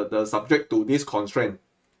the subject to this constraint.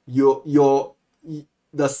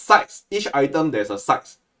 The size, each item there's a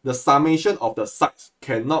size. The summation of the size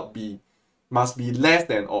must be less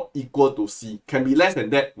than or equal to C. Can be less than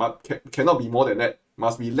that, but cannot be more than that.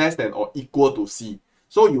 Must be less than or equal to C.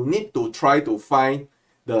 So you need to try to find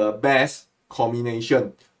the best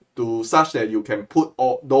combination to such that you can put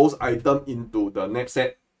all those items into the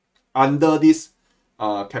knapsack under this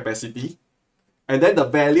capacity, and then the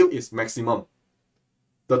value is maximum.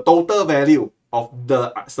 The total value of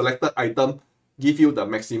the selected item give you the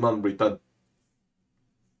maximum return.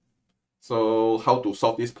 So how to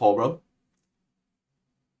solve this problem?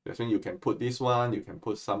 That's when you can put this one, you can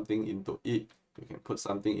put something into it, you can put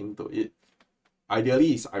something into it.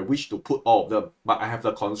 Ideally is I wish to put all of them, but I have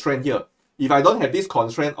the constraint here. If I don't have this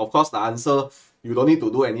constraint, of course the answer, you don't need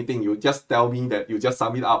to do anything. You just tell me that you just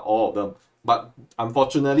sum it up all of them. But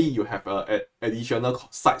unfortunately, you have an additional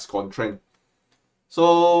size constraint.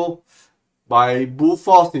 So by brute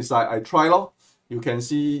force is I try lor. You can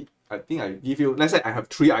see, I think I give you, let's say I have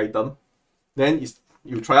 3 items. Then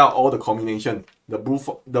you try out all the combination. The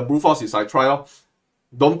brute force is I try out.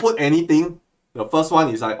 Don't put anything. The first one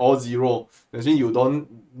is like all 0. That means you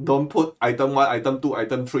don't put item 1, item 2,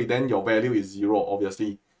 item 3. Then your value is 0.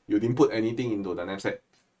 Obviously, you didn't put anything into the knapsack.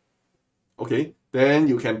 Okay. Then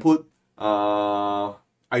you can put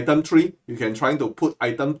item 3. You can try to put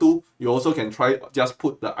item 2. You also can try just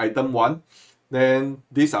put the item 1. Then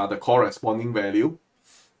these are the corresponding value.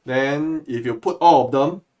 Then if you put all of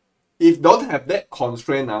them, if don't have that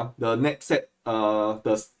constraint, the knapsack,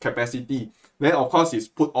 the capacity, then of course it's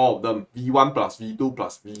put all of them, V1 plus V2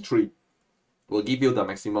 plus V3 will give you the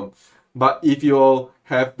maximum. But if you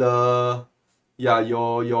have the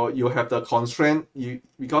you have the constraint,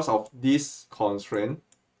 because of this constraint,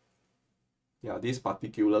 this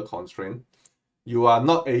particular constraint, you are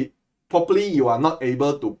not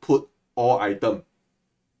able to put all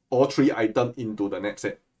 3 items into the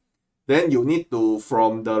knapsack. Then you need to,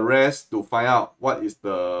 from the rest, to find out what is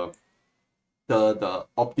the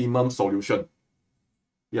optimum solution.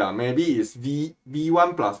 Maybe it's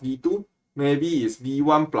V1 plus V2, maybe it's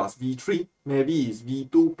V1 plus V3, maybe it's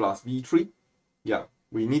V2 plus V3.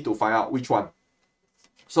 We need to find out which one.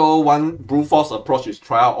 So one brute force approach is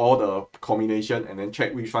try out all the combination and then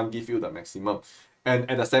check which one gives you the maximum. And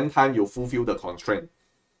at the same time, you fulfill the constraint.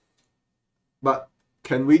 But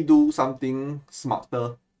can we do something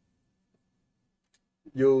smarter?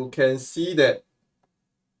 You can see that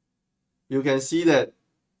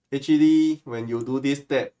actually when you do this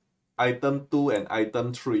step, item 2 and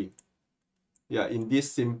item 3, in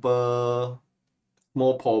this simple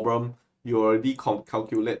small problem, you already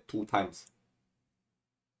calculate 2 times.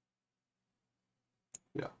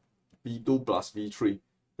 V2 plus V3.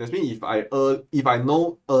 That means if I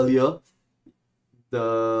know earlier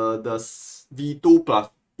the V2 plus,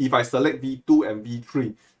 if I select V2 and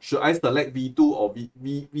V3, should I select V2 or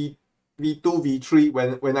V2, V3?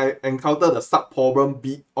 When I encounter the sub problem,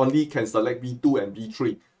 only can select V2 and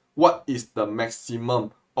V3. What is the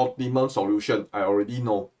maximum optimum solution? I already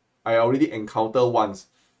know. I already encounter once.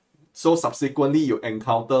 So subsequently you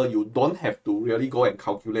encounter, you don't have to really go and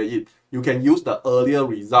calculate it. You can use the earlier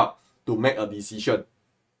result to make a decision.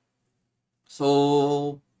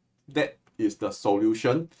 So that is the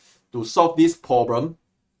solution. To solve this problem,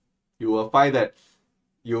 you will find that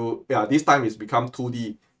this time it's become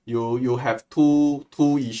 2D. You have two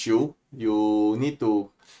issue. You need to,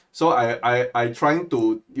 so I'm trying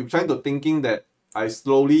to thinking that I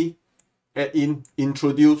slowly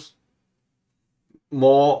introduce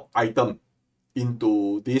more item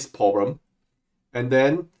into this problem, and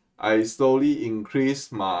then I slowly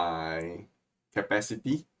increase my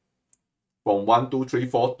capacity from 1, 2, 3,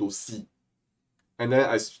 4 to C. And then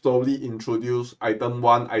I slowly introduce item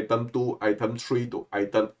 1, item 2, item 3 to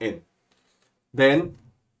item N. Then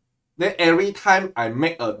every time I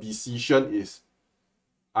make a decision is,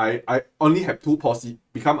 I only have 2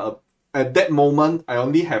 at that moment, I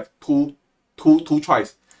only have two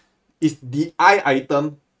choice. Is the I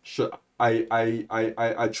item, should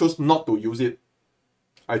I choose not to use it.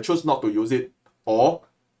 I choose not to use it, or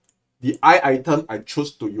the I item I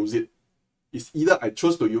choose to use it. It's either I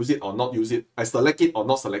choose to use it or not use it. I select it or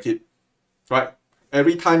not select it. Right?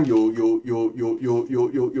 Every time you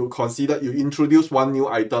consider, you introduce one new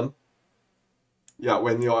item.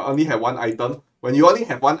 When you only have one item. When you only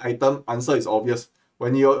have one item, answer is obvious.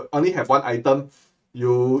 When you only have one item,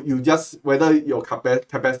 you just, whether your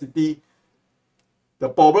capacity, the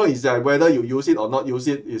problem is that whether you use it or not use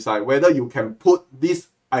it, is like whether you can put this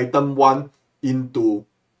item 1 into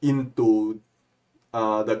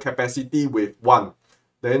the capacity with 1.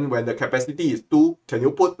 Then when the capacity is 2, can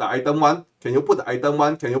you put the item 1? Can you put the item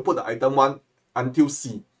 1? Can you put the item 1 until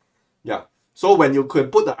C? So when you can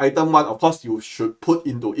put the item 1, of course you should put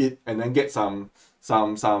into it and then get some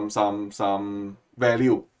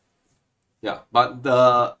value.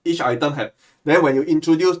 But each item have, then when you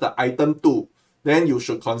introduce the item 2, then you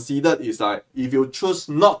should consider is like, if you choose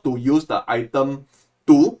not to use the item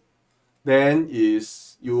 2, then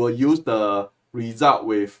you will use the result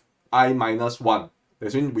with I minus 1.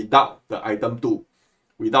 That means without the item 2,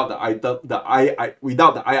 without the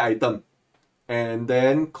I item, and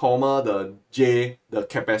then comma the J, the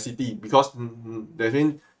capacity, because that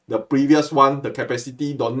means the previous one, the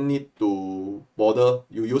capacity don't need to bother.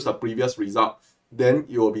 You use the previous result. then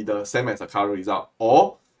it will be the same as the current result.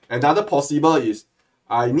 Or another possible is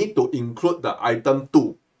I need to include the item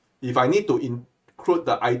 2. If I need to include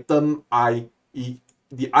the item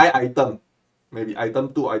the I item, maybe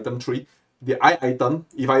item 2, item 3, the I item,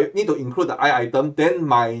 if I need to include the I item, then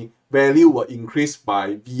my value will increase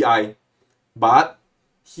by VI. But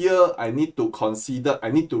here I need to consider,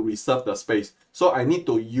 I need to reserve the space. So I need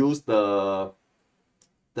to use the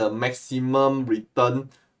maximum return,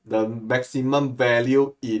 the maximum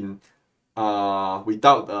value in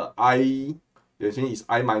without the I, is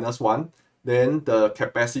I minus 1, then the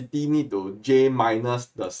capacity need to J minus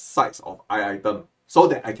the size of I item, so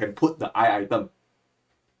that I can put the I item.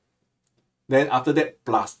 Then after that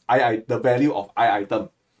plus the value of I item.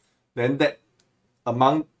 Then that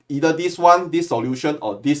among either this one, this solution,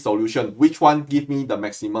 or this solution, which one give me the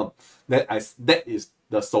maximum? That is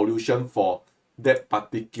the solution for that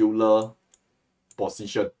particular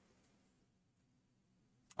position.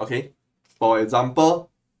 Okay, for example,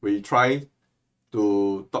 we try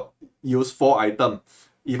to use 4 items.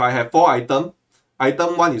 If I have 4 items,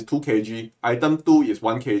 item 1 is 2 kg, item 2 is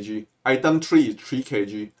 1 kg, item 3 is 3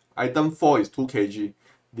 kg, item 4 is 2 kg.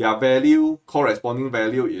 Their value, corresponding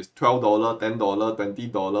value is $12, $10,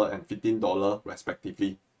 $20, and $15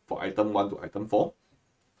 respectively for item 1 to item 4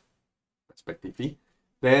 respectively.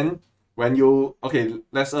 Then when you, okay,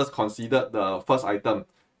 let's us consider the first item.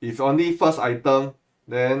 If only first item,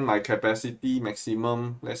 then my capacity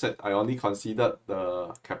maximum, let's say I only considered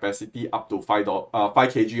the capacity up to 5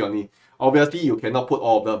 kg only. Obviously, you cannot put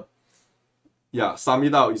all of them. Yeah, sum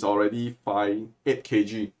it out is already 8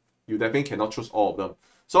 kg. You definitely cannot choose all of them.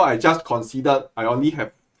 So I just considered I only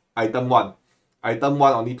have item 1. Item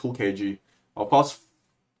 1 only 2 kg. Of course,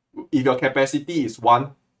 if your capacity is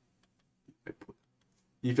 1,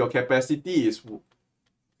 if your capacity is,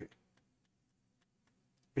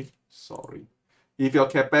 sorry. If your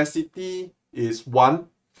capacity is 1,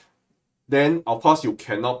 then of course you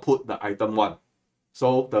cannot put the item 1.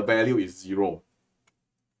 So the value is 0.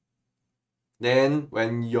 Then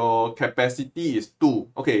when your capacity is 2,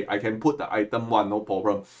 okay, I can put the item 1, no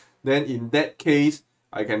problem. Then in that case,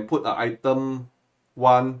 I can put the item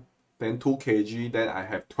 1, then 2 kg, then I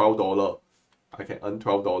have $12. I can earn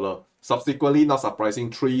 $12. Subsequently, not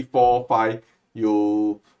surprising, 3, 4, 5,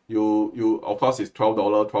 you of course it's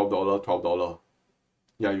 $12, $12, $12.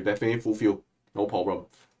 Yeah, you definitely fulfill, no problem.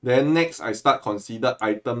 Then next, I start consider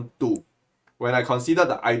item 2. When I consider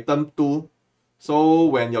the item 2, so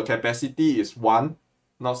when your capacity is 1,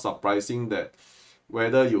 not surprising that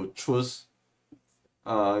whether you choose,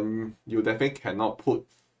 you definitely cannot put,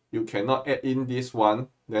 you cannot add in this one,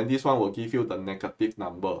 then this one will give you the negative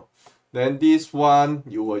number. Then this one,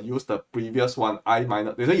 you will use the previous one, I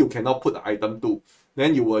minus, then you cannot put the item 2.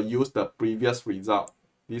 Then you will use the previous result,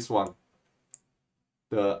 this one,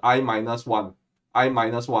 the I minus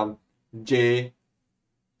 1, J,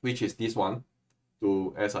 which is this one,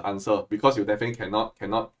 to as an answer, because you definitely cannot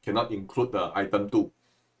include the item 2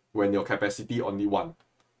 when your capacity only 1.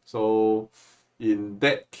 So in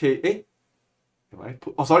that case,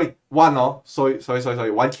 oh sorry, 1 sorry,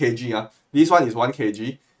 1 kg. This one is 1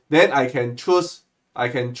 kg. Then I can choose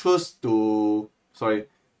to, sorry,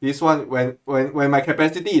 this one, when my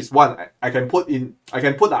capacity is 1, I can put the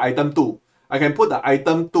item 2. I can put the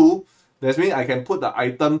item 2, that means I can put the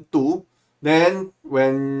item 2. Then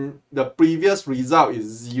when the previous result is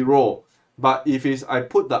 0, but if I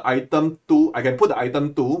put the item 2, I can put the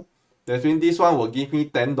item 2, that means this one will give me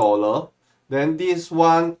 $10. Then this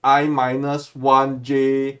one, I minus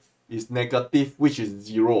 1J, is negative, which is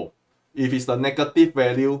 0. If it's the negative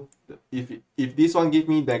value, if this one give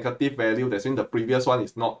me negative value, that means the previous one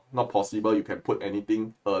is not possible, you can put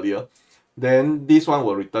anything earlier. Then this one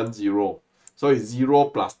will return 0. So it's 0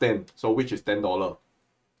 plus 10, so which is $10.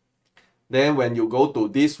 Then when you go to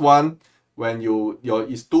this one, when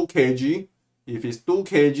it's 2 kg, if it's 2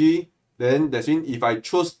 kg, then that means if I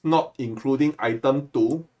choose not including item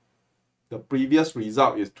 2, the previous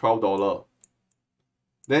result is $12.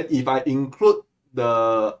 Then if I include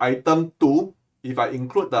the item 2,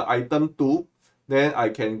 then I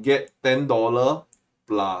can get $10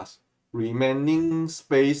 plus remaining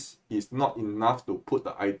space is not enough to put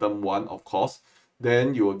the item 1, of course.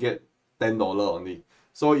 Then you will get $10 only.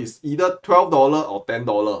 So it's either $12 or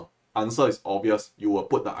 $10. Answer is obvious. You will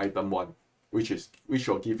put the item 1, which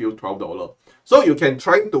will give you $12. So you can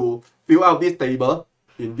try to fill out this table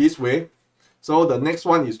in this way. So the next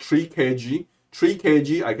one is 3 kg. 3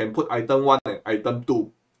 kg, I can put item 1 and item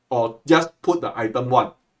 2, or just put the item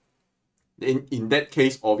 1. Then in that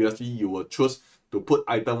case, obviously, you will choose to put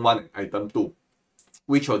item 1 and item 2,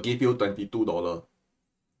 which will give you $22.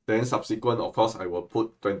 Then subsequent, of course, I will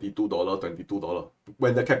put $22, $22.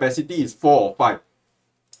 When the capacity is 4 or 5,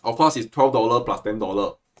 of course, it's $12 plus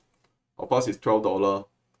 $10. Of course, it's $12.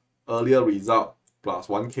 Earlier result plus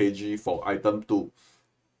 1 kg for item 2.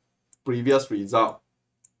 Previous result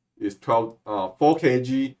is 4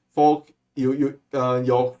 kg.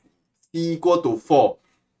 Your C equal to 4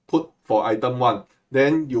 put for item 1.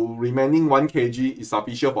 Then you remaining 1 kg is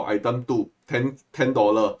sufficient for item 2,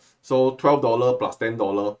 $10. So $12 plus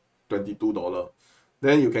 $10, $22.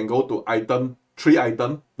 Then you can go to item 3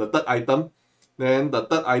 item, the third item. Then the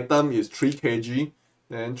third item is 3 kg.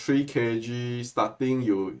 Then 3 kg starting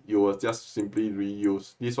you will just simply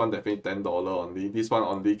reuse. This one definitely $10 only. This one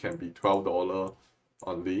only can be $12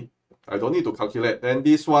 only. I don't need to calculate. Then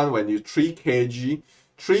this one when you 3 kg,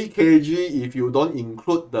 if you don't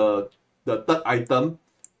include the third item,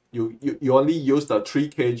 you only use the 3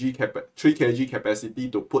 kg capacity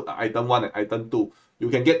to put item 1 and item 2. You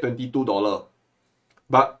can get $22.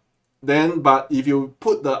 But if you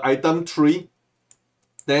put the item 3,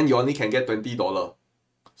 then you only can get $20.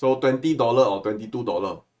 So $20 or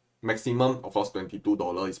 $22. Maximum, of course,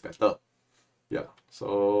 $22 is better. Yeah.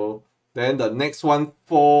 So then the next one,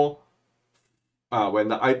 4. When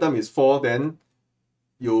the item is 4, then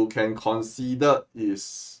you can consider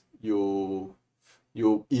is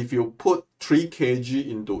if you put 3 kg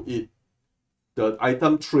into it, the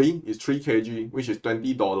item 3 is 3 kg, which is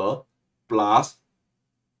 $20 plus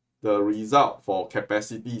the result for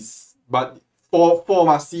capacities. But 4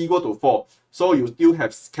 must C equal to 4. So you still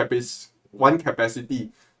have one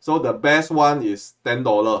capacity. So the best one is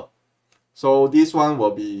 $10. So this one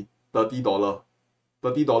will be $30.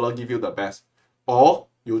 $30 give you the best. Or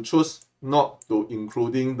you choose not to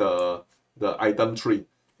including the item 3.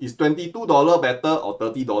 Is $22 better or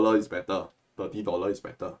 $30 is better? $30 is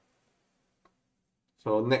better.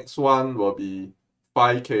 So next one will be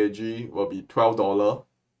 5 kg will be $12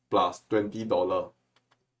 plus $20,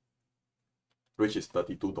 which is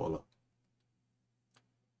 $32.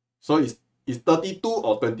 So it's 32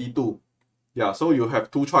 or 22. Yeah, so you have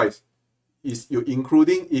two choice. If you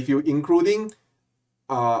including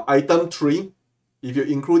item 3, if you're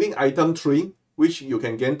including item 3, which you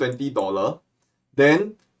can gain $20,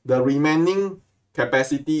 then the remaining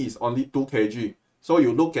capacity is only 2 kg. So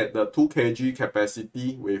you look at the 2 kg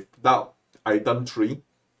capacity without item 3,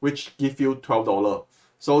 which give you $12.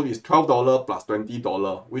 So it's $12 plus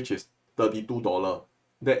 $20, which is $32.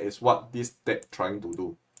 That is what this step trying to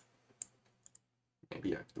do.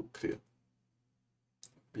 Maybe I have to clear.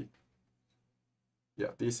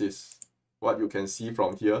 Yeah, this is what you can see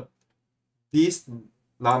from here. This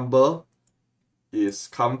number is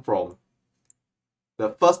come from the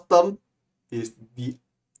first term is the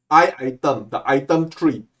item. The item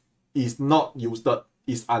 3 is not used,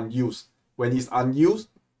 is unused. When it's unused,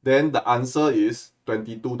 then the answer is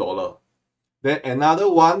 $22. Then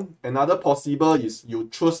another possible is you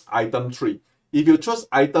choose item 3. If you choose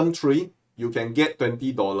item 3, you can get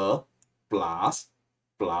 $20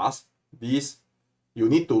 plus this. You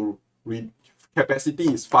need to capacity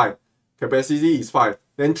is 5. Capacity is 5.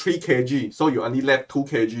 Then 3 kg. So you only left 2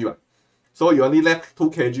 kg. Right? So you only left 2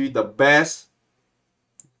 kg. The best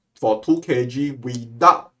for 2 kg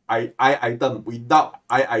without item, without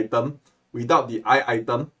the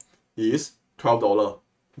item is $12.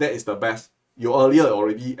 That is the best. You earlier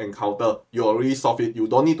already encountered. You already solved it. You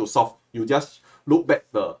don't need to solve. You just look back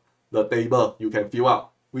the table. You can fill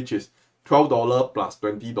out, which is $12 plus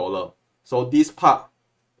 $20. So this part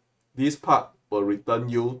will return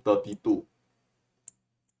you 32.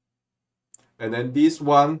 And then this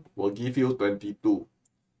one will give you 22.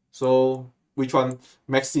 So which one?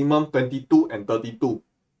 Maximum 22 and 32.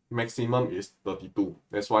 Maximum is 32.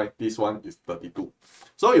 That's why this one is 32.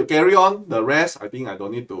 So you carry on. The rest, I think I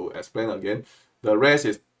don't need to explain again. The rest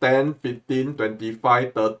is 10, 15,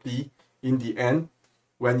 25, 30. In the end,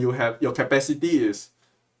 when you have your capacity is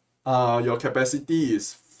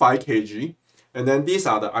 5 kg. And then these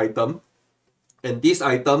are the item. And this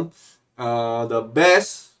item, the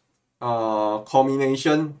best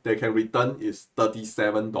combination they can return is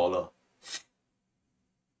 $37.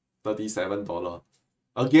 $37.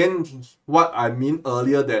 Again, what I mean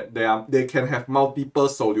earlier that they can have multiple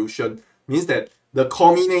solution means that the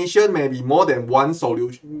combination may be more than one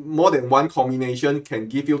solution, more than one combination can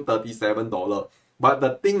give you $37. But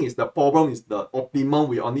the thing is, the problem is the optimum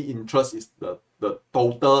we only interest is the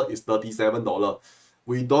total is $37.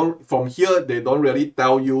 We don't, from here they don't really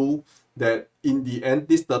tell you that in the end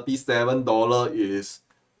this $37 is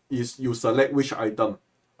you select which item.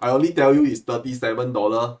 I only tell you it's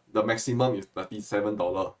 $37. The maximum is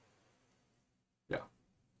 $37. Yeah.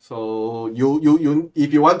 So you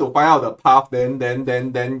if you want to find out the path,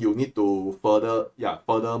 then you need to further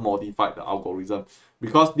modify the algorithm,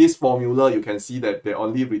 because this formula you can see that they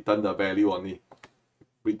only return the value only,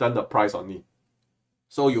 return the price only.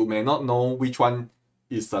 So you may not know which one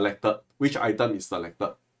is selected, which item is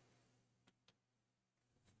selected.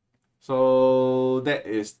 So that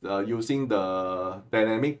is using the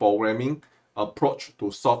dynamic programming approach to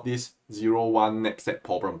solve this 0-1 net set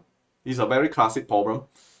problem. It's a very classic problem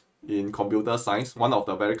in computer science, one of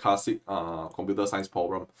the very classic computer science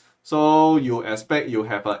problem. So you expect you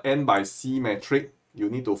have an n by c matrix you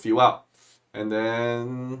need to fill up, and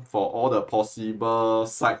then for all the possible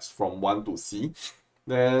sites from 1 to c,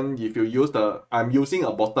 then if you use I'm using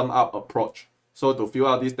a bottom-up approach. So to fill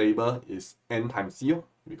out this table is n times c,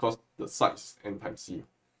 because the site is n times c.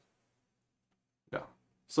 Yeah.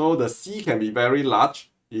 So the c can be very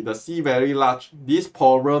large. If the c very large, this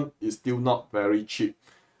problem is still not very cheap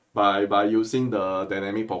by using the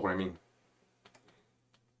dynamic programming.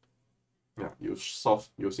 Yeah, you solve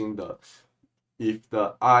using the if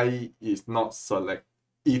the I is not select,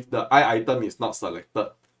 if the I item is not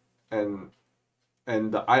selected, and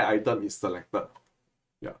the I item is selected,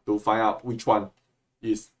 yeah, to find out which one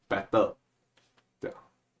is better. Yeah.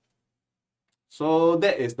 So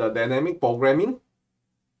that is the dynamic programming.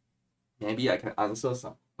 Maybe I can answer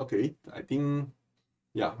some. Okay, I think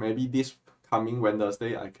yeah, maybe this coming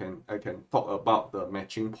Wednesday I can talk about the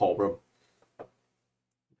matching problem.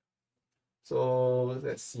 So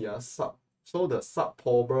let's see sub. So the sub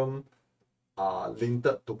problem are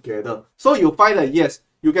linked together. So you find that yes,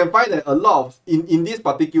 you can find that a lot of in this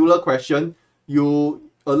particular question,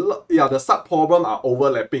 the sub problem are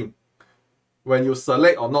overlapping. When you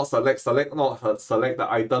select or not select the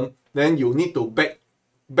item, then you need to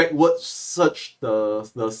backward search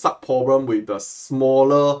the sub problem with the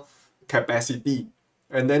smaller capacity,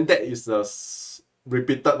 and then that is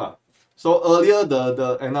repeated. So earlier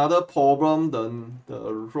the another problem,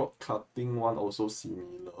 the road cutting one also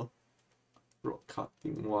similar. Road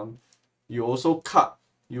cutting one, you also cut.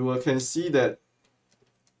 You can see that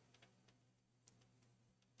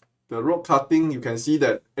the road cutting, you can see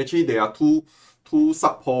that actually there are two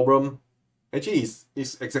sub problem. Actually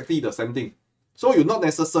is exactly the same thing. So you not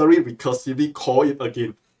necessarily recursively call it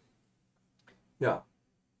again. Yeah.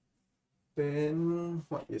 Then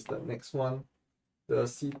what is the next one? The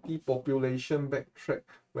city population backtrack.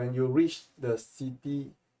 When you reach the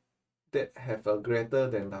city that have a greater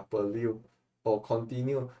than W, or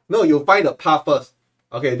continue. No, you find the path first.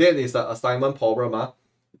 Okay, that is the assignment problem.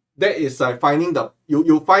 That is like finding the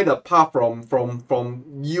you find the path from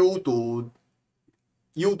U to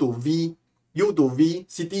V,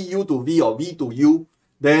 city U to V or V to U.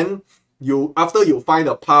 Then after you find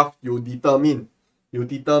the path, you determine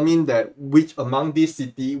that which among this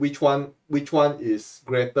city, which one is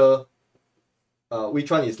greater,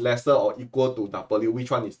 which one is lesser or equal to W,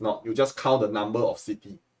 which one is not. You just count the number of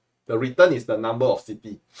city. The return is the number of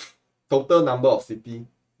city, total number of city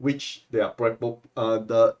which they are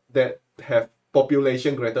that have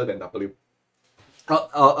population greater than W.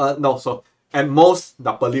 No, so at most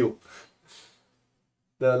W.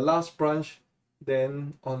 The last branch,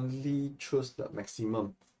 then only choose the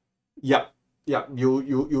maximum. Yeah, you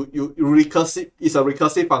recursive, it's a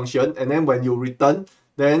recursive function, and then when you return,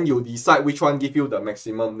 then you decide which one give you the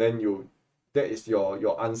maximum, then that is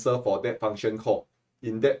your answer for that function call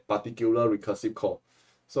in that particular recursive call.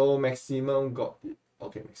 So maximum got it.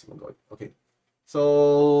 Okay, maximum got it. Okay.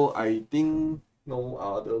 So I think no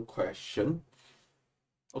other question.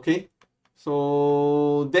 Okay.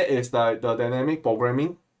 So that is the dynamic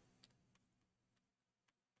programming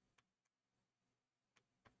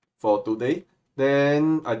for today.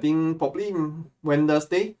 Then I think probably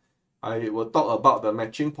Wednesday I will talk about the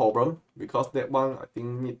matching problem, because that one I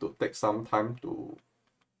think need to take some time to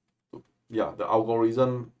yeah, the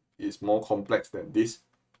algorithm is more complex than this.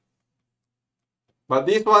 But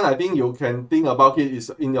this one I think you can think about it is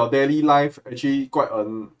in your daily life, actually quite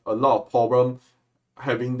a lot of problem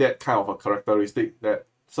having that kind of a characteristic, that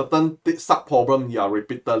certain sub problem you are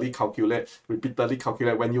repeatedly calculate.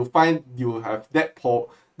 When you find you have that kind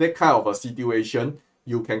of a situation,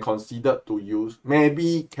 you can consider to use,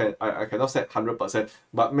 maybe I cannot say 100%,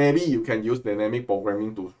 but maybe you can use dynamic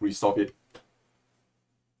programming to resolve it.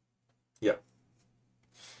 Yeah.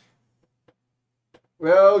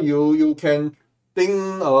 Well, you can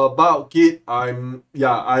think about it. I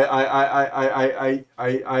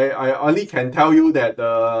only can tell you that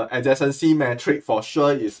the adjacency metric for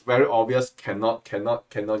sure is very obvious, cannot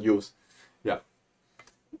use. Yeah,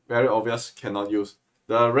 very obvious, cannot use.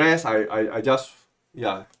 The rest I just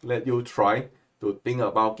let you try. to think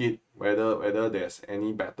about it, whether there's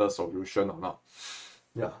any better solution or not.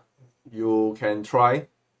 Yeah, you can try.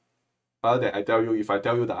 Other than I tell you, if I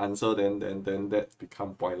tell you the answer, then that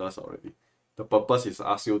become pointless already. The purpose is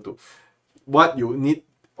ask you to what you need.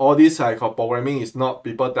 All this type of programming is not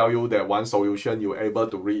people tell you that one solution you're able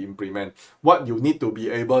to re-implement. What you need to be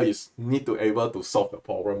able is able to solve the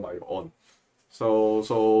problem by your own.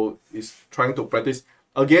 So it's trying to practice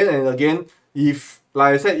again and again. If,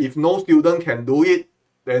 like I said, if no student can do it,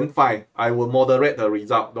 then fine. I will moderate the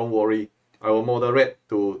result. Don't worry. I will moderate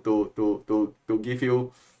to give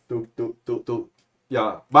you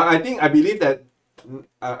yeah. But I believe that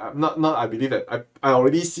I believe that I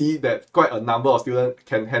already see that quite a number of students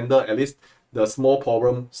can handle at least the small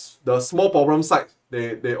problems. The small problem side,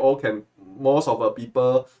 they all can. Most of the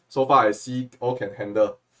people so far I see all can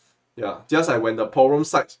handle. Yeah, just like when the problem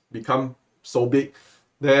size become so big,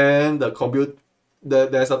 then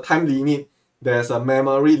there's a time limit, there's a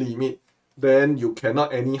memory limit, then you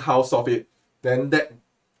cannot anyhow solve it. Then that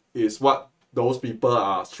is what those people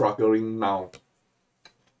are struggling now.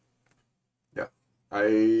 Yeah,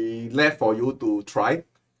 I left for you to try.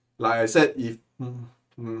 Like I said, if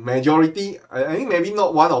majority, I think maybe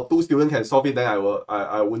not one or two students can solve it, then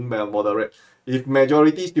I wouldn't moderate. If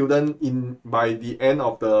majority student by the end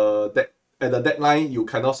of at the deadline you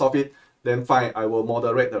cannot solve it, then fine, I will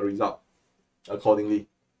moderate the result accordingly.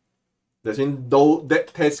 That means though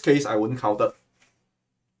that test case I wouldn't count it.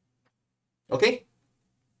 Okay.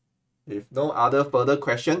 If no other further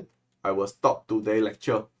question, I will stop today's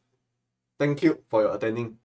lecture. Thank you for your attending.